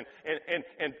excitement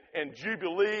and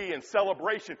jubilee and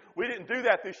celebration. We didn't do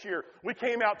that this year. We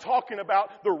came out talking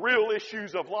about the real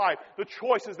issues of life, the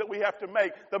choices that we have to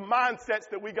make, the mindsets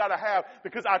that we got to have,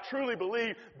 because I truly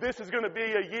believe this is going to be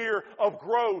a year of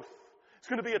growth. It's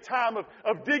going to be a time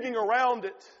of digging around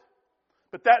it.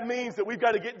 But that means that we've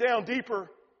got to get down deeper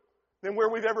than where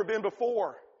we've ever been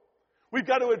before. We've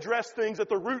got to address things at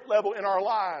the root level in our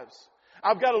lives.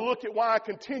 I've got to look at why I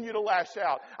continue to lash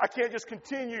out. I can't just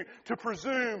continue to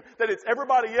presume that it's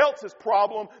everybody else's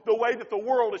problem the way that the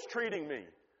world is treating me.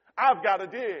 I've got to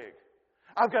dig.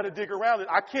 I've got to dig around it.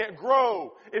 I can't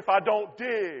grow if I don't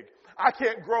dig. I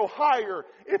can't grow higher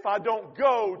if I don't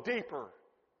go deeper.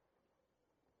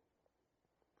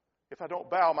 If I don't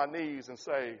bow my knees and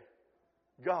say,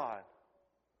 God,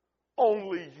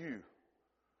 only you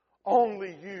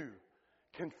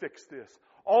can fix this.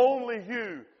 Only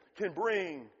you can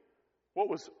bring what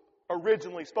was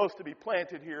originally supposed to be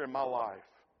planted here in my life.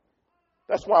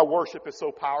 That's why worship is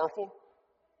so powerful.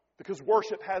 Because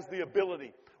worship has the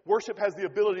ability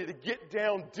to get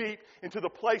down deep into the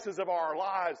places of our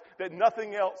lives that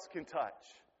nothing else can touch.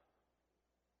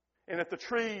 And if the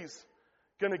tree's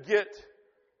going to get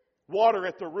water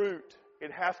at the root,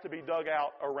 it has to be dug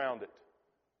out around it.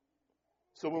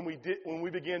 So when we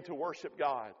begin to worship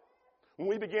God, when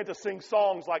we begin to sing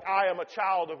songs like I am a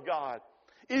child of God,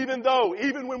 even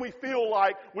when we feel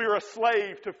like we're a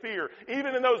slave to fear,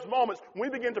 even in those moments, when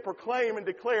we begin to proclaim and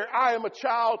declare I am a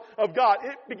child of God,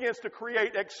 it begins to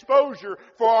create exposure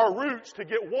for our roots to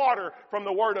get water from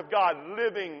the Word of God,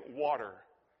 living water.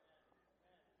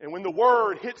 And when the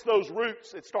Word hits those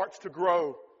roots, it starts to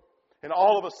grow. And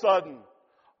all of a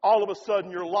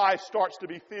sudden, your life starts to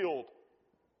be filled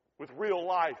with real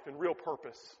life and real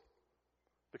purpose,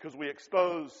 because we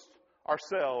expose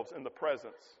ourselves in the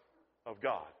presence of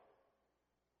God.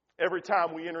 Every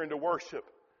time we enter into worship,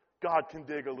 God can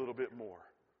dig a little bit more.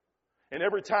 And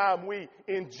every time we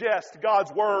ingest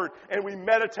God's Word and we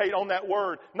meditate on that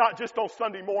Word, not just on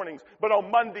Sunday mornings, but on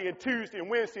Monday and Tuesday and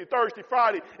Wednesday and Thursday,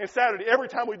 Friday and Saturday, every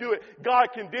time we do it,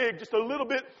 God can dig just a little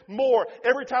bit more.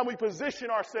 Every time we position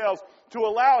ourselves to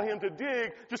allow Him to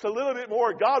dig just a little bit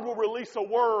more, God will release a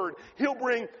Word. He'll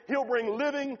bring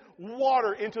living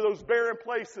water into those barren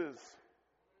places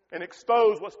and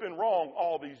expose what's been wrong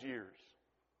all these years.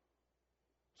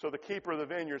 So the keeper of the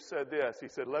vineyard said this. He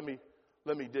said, let me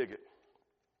dig it.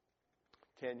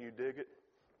 Can you dig it?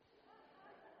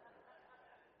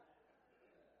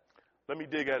 Let me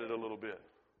dig at it a little bit.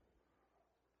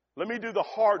 Let me do the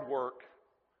hard work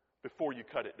before you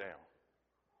cut it down.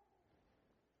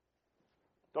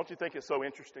 Don't you think it's so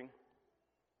interesting?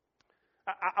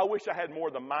 I wish I had more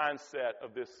of the mindset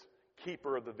of this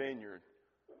keeper of the vineyard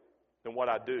than what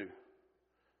I do.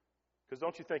 Because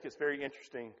don't you think it's very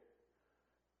interesting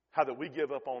how that we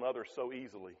give up on others so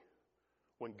easily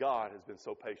when God has been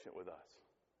so patient with us?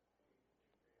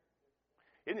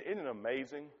 Isn't it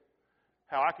amazing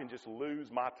how I can just lose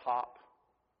my top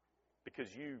because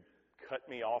you cut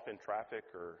me off in traffic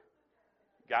or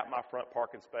got my front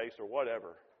parking space or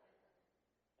whatever?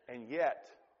 And yet,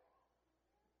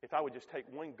 if I would just take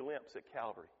one glimpse at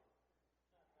Calvary,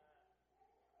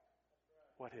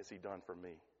 what has He done for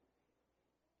me?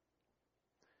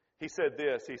 He said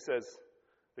this. He says,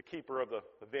 the keeper of the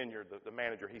vineyard, the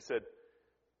manager, he said,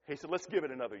 let's give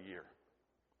it another year.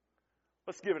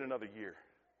 Let's give it another year.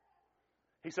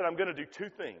 He said, I'm going to do two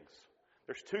things.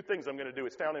 There's two things I'm going to do.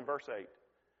 It's found in verse 8.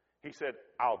 He said,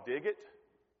 I'll dig it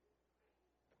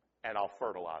and I'll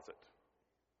fertilize it.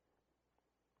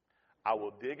 I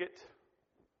will dig it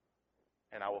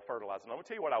and I will fertilize it. And I'm going to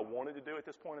tell you what I wanted to do at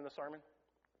this point in the sermon.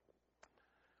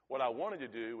 What I wanted to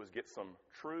do was get some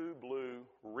true blue,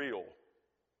 real,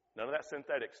 none of that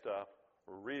synthetic stuff,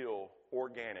 real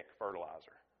organic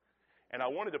fertilizer. And I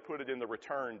wanted to put it in the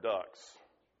return ducts,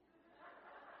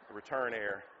 the return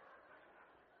air,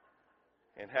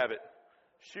 and have it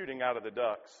shooting out of the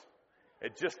ducts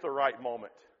at just the right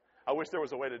moment. I wish there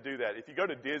was a way to do that. If you go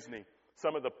to Disney,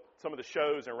 some of some of the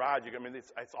shows and rides,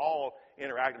 it's all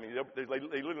interactive. I mean,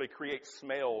 they literally create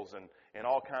smells and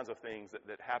all kinds of things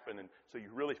that happen, and so you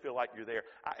really feel like you're there.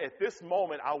 At this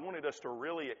moment, I wanted us to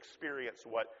really experience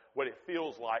what it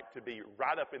feels like to be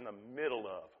right up in the middle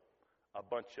of a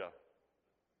bunch of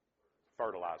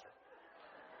fertilizer.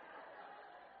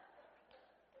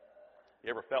 You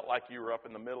ever felt like you were up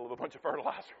in the middle of a bunch of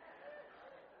fertilizer?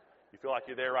 You feel like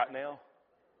you're there right now?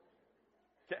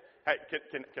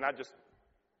 Can I just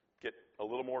get a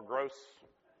little more gross,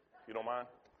 if you don't mind?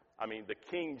 I mean, the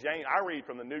King James, I read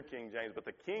from the New King James, but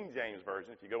the King James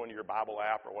Version, if you go into your Bible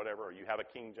app or whatever, or you have a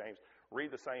King James,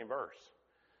 read the same verse.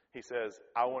 He says,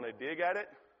 I want to dig at it,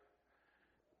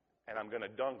 and I'm going to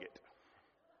dung it.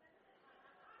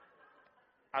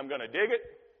 I'm going to dig it,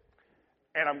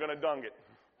 and I'm going to dung it.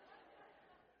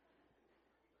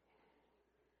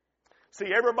 See,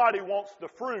 everybody wants the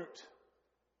fruit,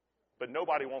 but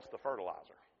nobody wants the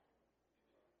fertilizer.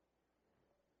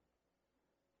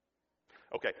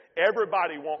 Okay,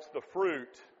 everybody wants the fruit,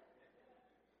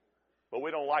 but we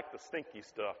don't like the stinky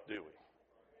stuff, do we?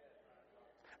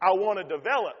 I want to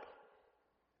develop,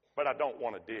 but I don't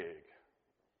want to dig.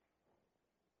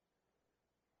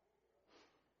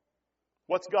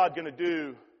 What's God going to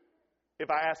do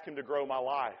if I ask Him to grow my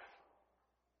life?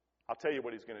 I'll tell you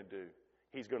what He's going to do.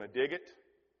 He's going to dig it,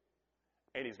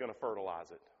 and He's going to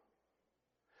fertilize it.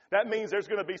 That means there's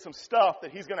going to be some stuff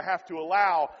that He's going to have to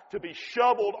allow to be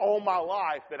shoveled on my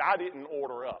life that I didn't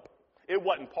order up. It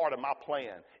wasn't part of my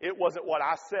plan. It wasn't what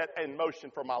I set in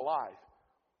motion for my life.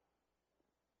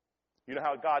 You know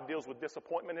how God deals with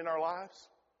disappointment in our lives?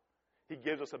 He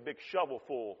gives us a big shovel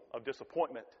full of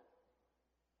disappointment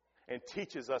and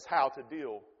teaches us how to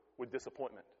deal with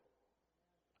disappointment.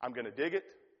 I'm going to dig it,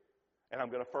 and I'm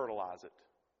going to fertilize it.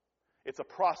 It's a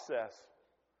process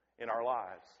in our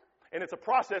lives. And it's a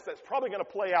process that's probably going to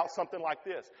play out something like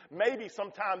this. Maybe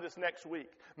sometime this next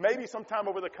week, maybe sometime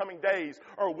over the coming days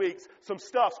or weeks, some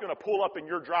stuff's going to pull up in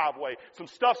your driveway. Some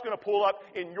stuff's going to pull up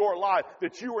in your life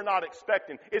that you were not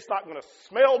expecting. It's not going to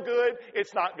smell good.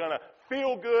 It's not going to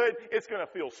feel good. It's going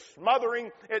to feel smothering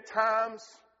at times.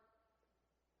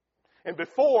 And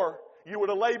before you would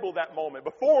have labeled that moment,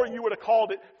 before you would have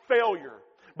called it failure.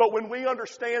 But when we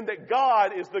understand that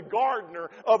God is the gardener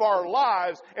of our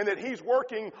lives and that He's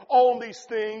working on these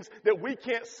things that we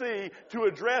can't see to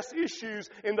address issues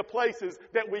in the places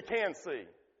that we can see.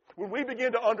 When we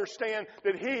begin to understand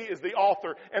that He is the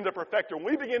author and the perfecter, when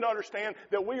we begin to understand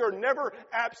that we are never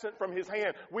absent from His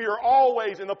hand, we are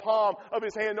always in the palm of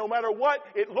His hand, no matter what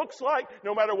it looks like,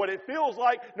 no matter what it feels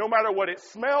like, no matter what it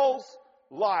smells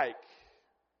like,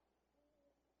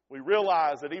 we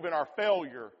realize that even our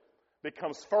failure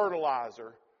becomes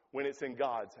fertilizer when it's in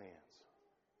God's hands.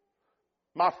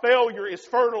 My failure is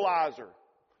fertilizer.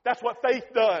 That's what faith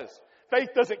does. Faith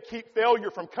doesn't keep failure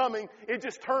from coming. It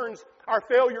just turns our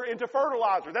failure into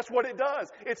fertilizer. That's what it does.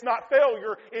 It's not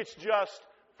failure. It's just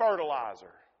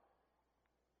fertilizer.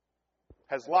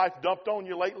 Has life dumped on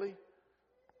you lately?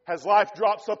 Has life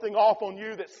dropped something off on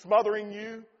you that's smothering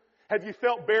you? Have you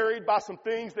felt buried by some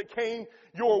things that came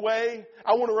your way?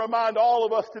 I want to remind all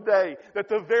of us today that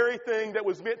the very thing that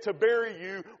was meant to bury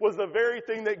you was the very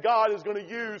thing that God is going to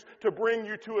use to bring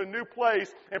you to a new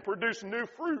place and produce new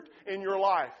fruit in your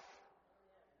life.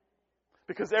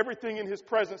 Because everything in His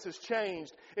presence has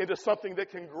changed into something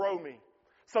that can grow me,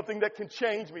 something that can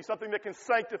change me, something that can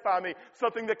sanctify me,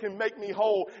 something that can make me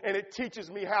whole. And it teaches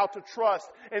me how to trust,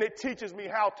 and it teaches me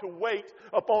how to wait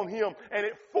upon Him, and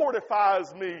it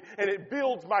fortifies me, and it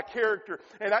builds my character.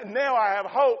 And now I have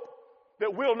hope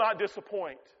that will not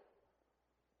disappoint.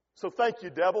 So thank you,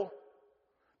 devil.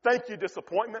 Thank you,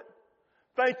 disappointment.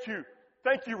 Thank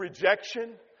you,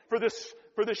 rejection, for this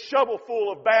shovel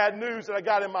full of bad news that I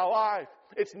got in my life.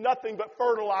 It's nothing but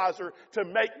fertilizer to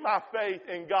make my faith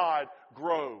in God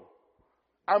grow.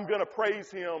 I'm going to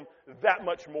praise Him that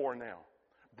much more now.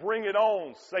 Bring it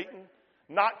on, Satan.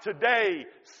 Not today,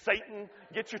 Satan.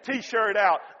 Get your t-shirt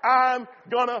out. I'm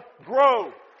going to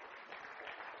grow.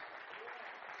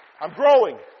 I'm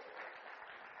growing.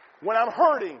 When I'm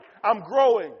hurting, I'm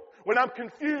growing. When I'm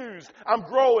confused, I'm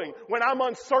growing. When I'm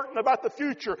uncertain about the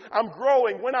future, I'm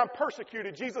growing. When I'm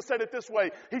persecuted, Jesus said it this way.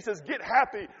 He says, get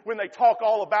happy when they talk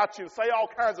all about you and say all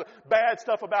kinds of bad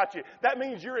stuff about you. That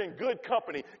means you're in good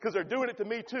company, because they're doing it to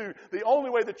me too. The only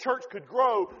way the church could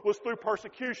grow was through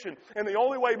persecution. And the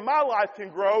only way my life can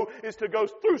grow is to go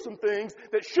through some things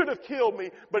that should have killed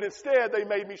me, but instead they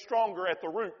made me stronger at the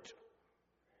root.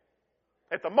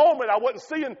 At the moment, I wasn't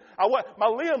seeing, my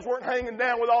limbs weren't hanging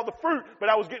down with all the fruit, but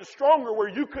I was getting stronger where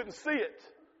you couldn't see it.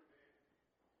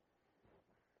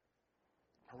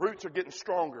 My roots are getting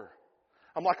stronger.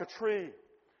 I'm like a tree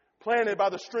Planted by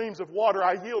the streams of water,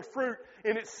 I yield fruit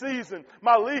in its season.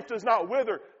 My leaf does not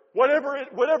wither.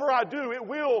 Whatever I do, it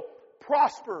will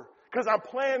prosper because I'm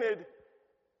planted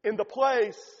in the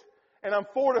place and I'm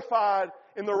fortified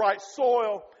in the right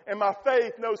soil, and my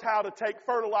faith knows how to take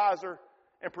fertilizer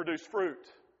and produce fruit.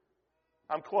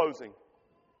 I'm closing.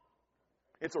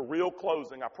 It's a real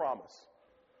closing, I promise.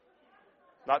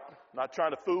 Not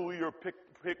trying to fool you or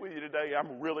pick with you today.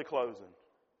 I'm really closing.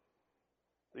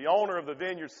 The owner of the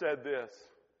vineyard said this.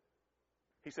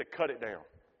 He said, cut it down.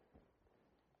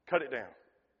 Cut it down.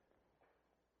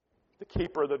 The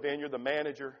keeper of the vineyard, the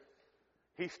manager,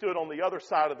 he stood on the other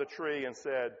side of the tree and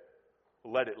said,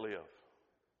 let it live.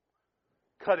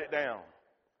 Cut it down.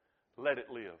 Let it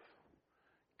live.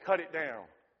 Cut it down.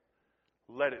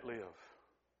 Let it live.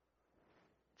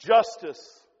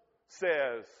 Justice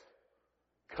says,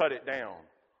 cut it down.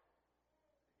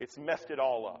 It's messed it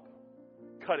all up.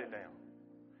 Cut it down.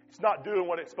 It's not doing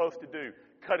what it's supposed to do.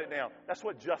 Cut it down. That's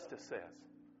what justice says.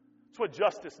 That's what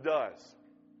justice does.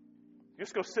 You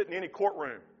just go sit in any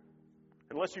courtroom.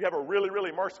 Unless you have a really,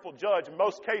 really merciful judge, in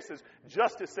most cases,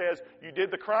 justice says you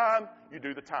did the crime, you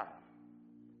do the time.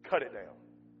 Cut it down.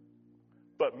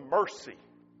 But mercy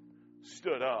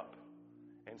stood up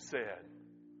and said,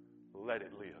 let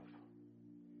it live.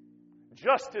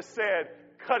 Justice said,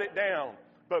 cut it down.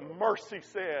 But mercy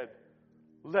said,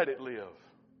 let it live.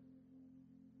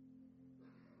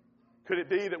 Could it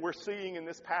be that we're seeing in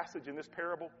this passage, in this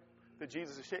parable that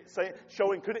Jesus is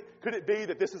showing, could it be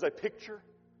that this is a picture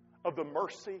of the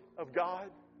mercy of God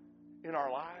in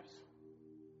our lives?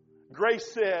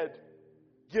 Grace said,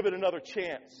 give it another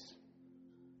chance.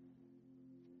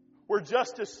 Where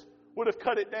justice would have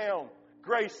cut it down,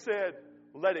 grace said,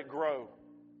 let it grow.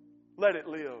 Let it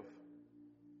live.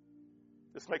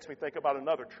 This makes me think about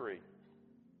another tree.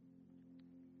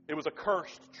 It was a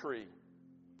cursed tree.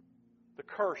 The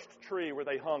cursed tree where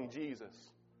they hung Jesus.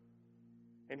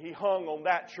 And he hung on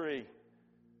that tree.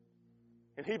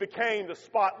 And he became the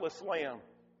spotless lamb.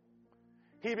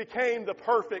 He became the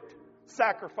perfect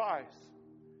sacrifice.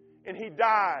 And he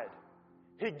died.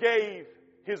 He gave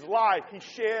his life. He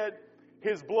shed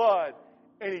his blood.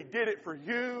 And he did it for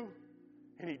you.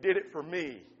 And he did it for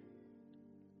me.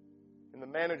 And the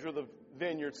manager of the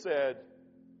vineyard said,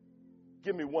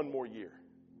 give me one more year.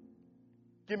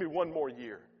 Give me one more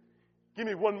year. Give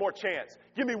me one more chance.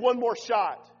 Give me one more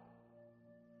shot.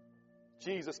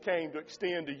 Jesus came to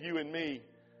extend to you and me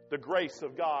the grace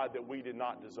of God that we did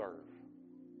not deserve,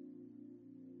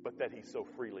 but that he so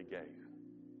freely gave.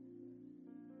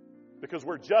 Because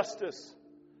where justice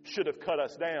should have cut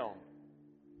us down,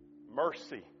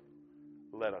 mercy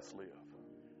let us live.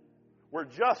 Where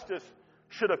justice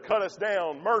should have cut us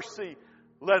down, mercy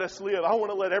let us live. I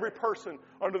want to let every person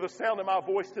under the sound of my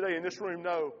voice today in this room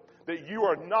know that you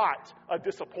are not a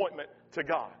disappointment to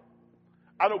God.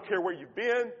 I don't care where you've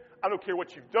been. I don't care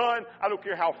what you've done. I don't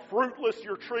care how fruitless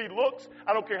your tree looks.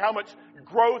 I don't care how much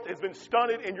growth has been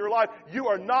stunted in your life. You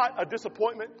are not a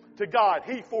disappointment to God.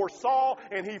 He foresaw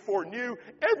and he foreknew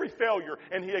every failure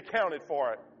and he accounted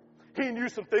for it. He knew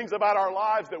some things about our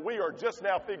lives that we are just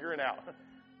now figuring out.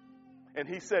 And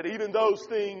he said, even those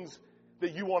things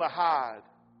that you want to hide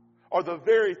are the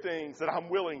very things that I'm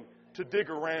willing to dig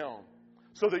around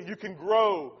so that you can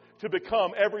grow to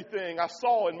become everything I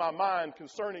saw in my mind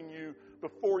concerning you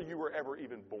before you were ever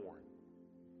even born.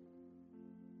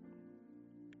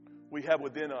 We have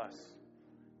within us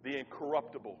the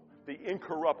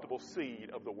incorruptible seed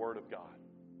of the Word of God.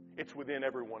 It's within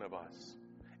every one of us.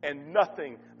 And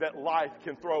nothing that life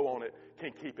can throw on it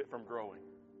can keep it from growing.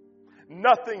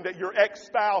 Nothing that your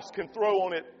ex-spouse can throw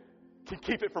on it can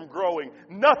keep it from growing.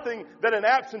 Nothing that an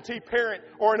absentee parent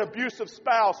or an abusive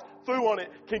spouse threw on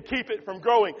it can keep it from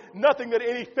growing. Nothing that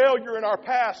any failure in our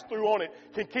past threw on it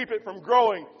can keep it from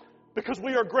growing. Because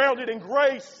we are grounded in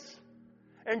grace.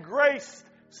 And grace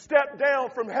stepped down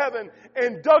from heaven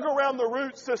and dug around the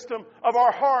root system of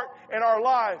our heart and our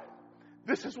life.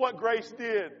 This is what grace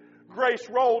did. Grace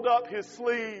rolled up his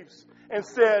sleeves and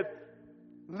said,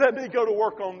 let me go to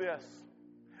work on this.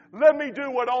 Let me do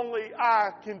what only I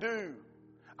can do.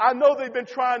 I know they've been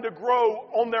trying to grow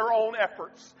on their own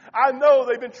efforts. I know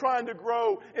they've been trying to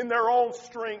grow in their own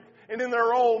strength and in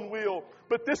their own will.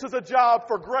 But this is a job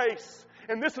for grace.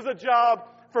 And this is a job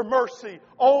for mercy.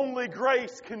 Only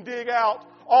grace can dig out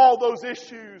all those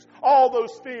issues, all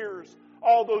those fears,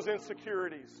 all those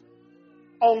insecurities.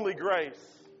 Only grace.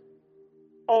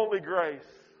 Only grace.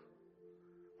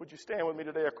 Would you stand with me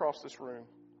today across this room?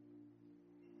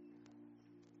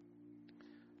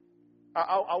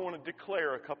 I want to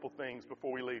declare a couple things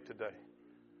before we leave today.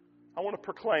 I want to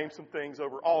proclaim some things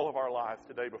over all of our lives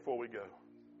today before we go.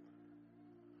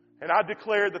 And I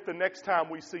declare that the next time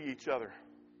we see each other,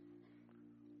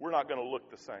 we're not going to look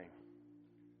the same.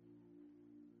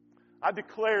 I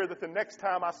declare that the next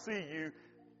time I see you,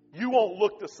 you won't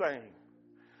look the same.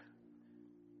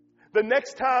 The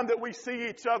next time that we see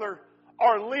each other,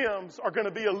 our limbs are going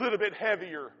to be a little bit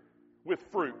heavier with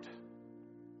fruit.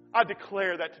 I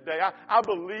declare that today. I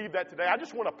believe that today. I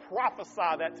just want to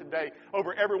prophesy that today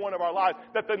over every one of our lives.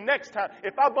 That the next time,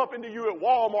 if I bump into you at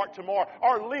Walmart tomorrow,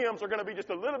 our limbs are going to be just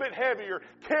a little bit heavier,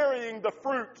 carrying the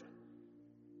fruit.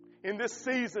 In this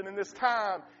season, in this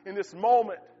time, in this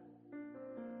moment,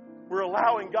 we're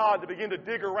allowing God to begin to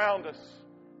dig around us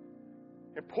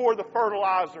and pour the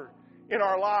fertilizer in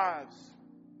our lives.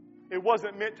 It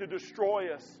wasn't meant to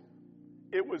destroy us.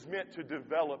 It was meant to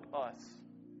develop us.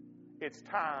 It's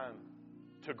time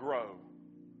to grow.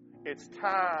 It's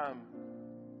time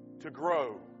to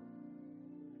grow.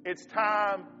 It's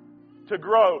time to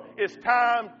grow. It's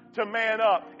time to man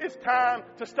up. It's time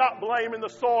to stop blaming the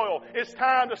soil. It's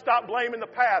time to stop blaming the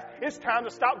past. It's time to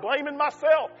stop blaming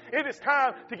myself. It is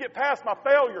time to get past my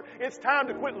failure. It's time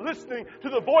to quit listening to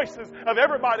the voices of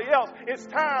everybody else. It's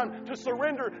time to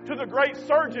surrender to the great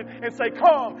surgeon and say,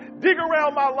 come, dig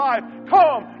around my life.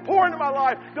 Come, pour into my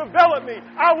life. Develop me.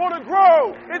 I want to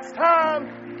grow. It's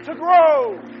time to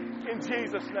grow. In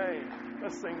Jesus' name.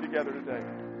 Let's sing together today.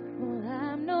 Well,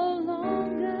 I'm no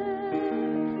longer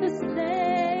a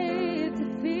slave to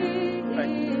fear.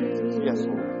 Thank you, Jesus. Yes,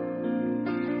 Lord.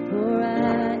 For I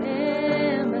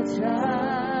am a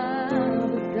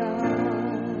child of God.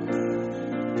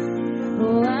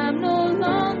 Oh, I'm no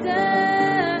longer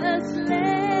a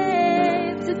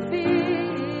slave to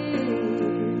fear.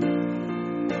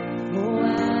 Oh, I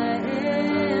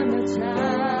am a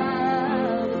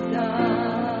child of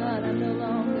God. I'm no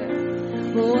longer.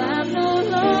 Oh, I'm no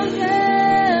longer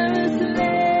a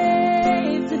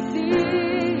slave to fear.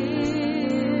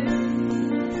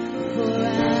 For I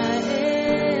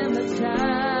am a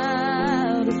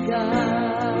child of God.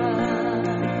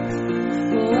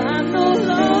 Oh, I'm no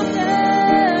longer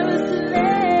a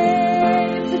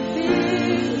slave to fear.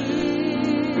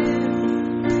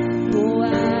 Oh,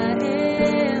 I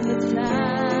am a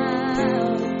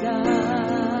child of God.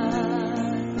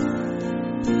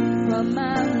 From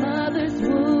my mother's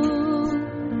womb,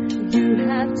 you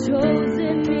have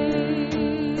chosen me.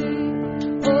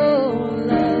 Oh,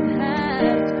 love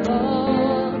has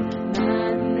called my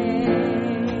name.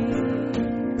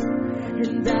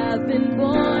 And I've been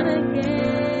born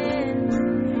again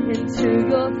into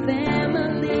your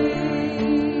family.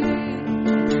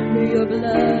 Your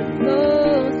blood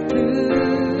flows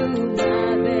through my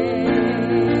veins.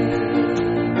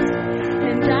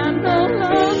 And I'm no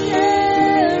longer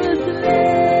a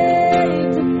slave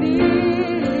to fear.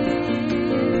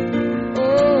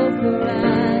 Oh, for I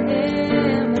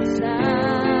am a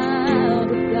child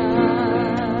of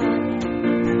God.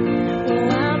 Oh,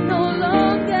 I'm no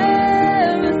longer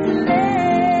a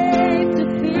slave to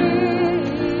fear.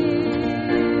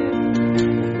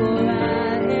 For I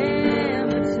am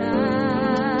a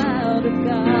child of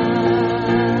God.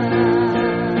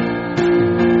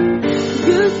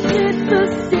 You split the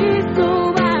sea so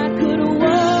I could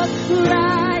walk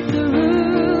right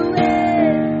through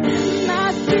it. My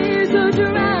fears are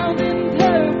drowned in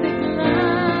perfect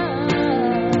love.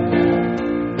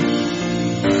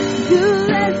 You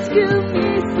rescue me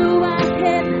so I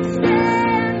can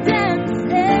stand and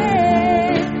say,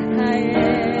 I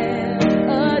am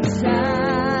a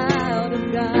child of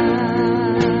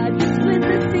God. You split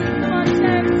the sea, come on,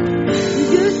 church.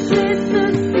 You split the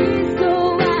sea so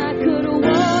I could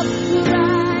walk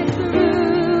right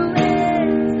through it.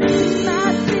 My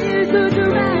fears are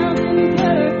drowned in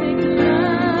perfect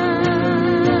love.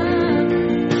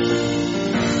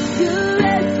 You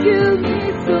rescue me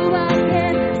so I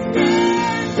can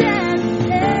stand and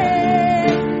say,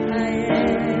 I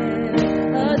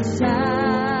am a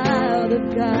child of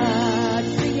God.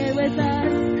 Sing it with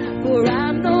us. For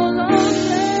I'm no longer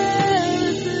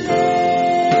a slave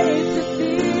to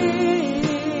fear.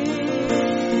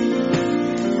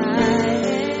 I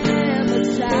am a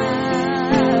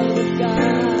child of God.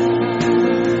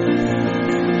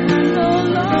 I'm no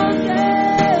longer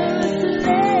a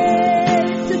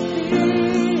slave to fear.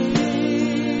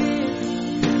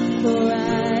 For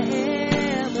I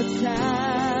am a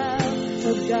child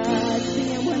of God. Sing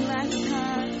it one last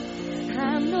time.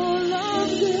 I'm no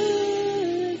longer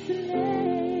a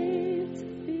slave to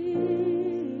fear.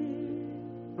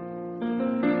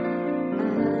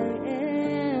 I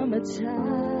am a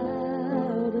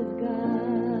child of God.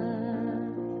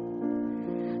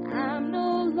 I'm no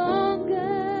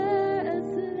longer a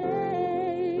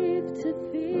slave to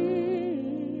fear.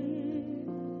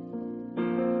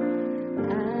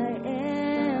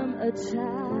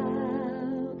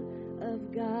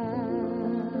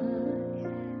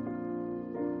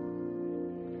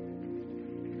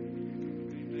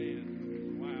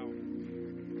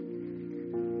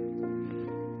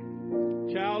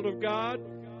 Child of God,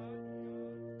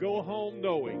 go home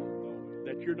knowing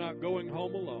that you're not going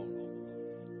home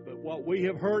alone. But what we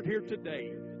have heard here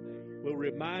today will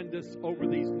remind us over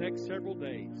these next several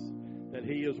days that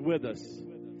He is with us.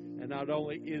 And not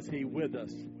only is He with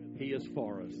us, He is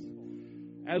for us.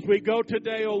 As we go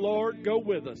today, O Lord, go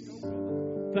with us.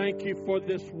 Thank you for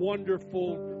this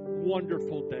wonderful,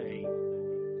 wonderful day.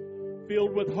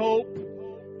 Filled with hope,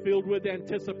 filled with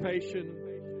anticipation,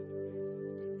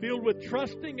 filled with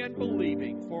trusting and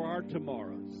believing for our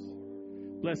tomorrows.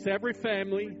 Bless every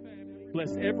family,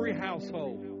 bless every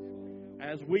household.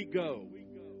 As we go,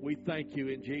 we thank you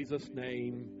in Jesus'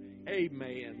 name.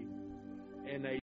 Amen and amen.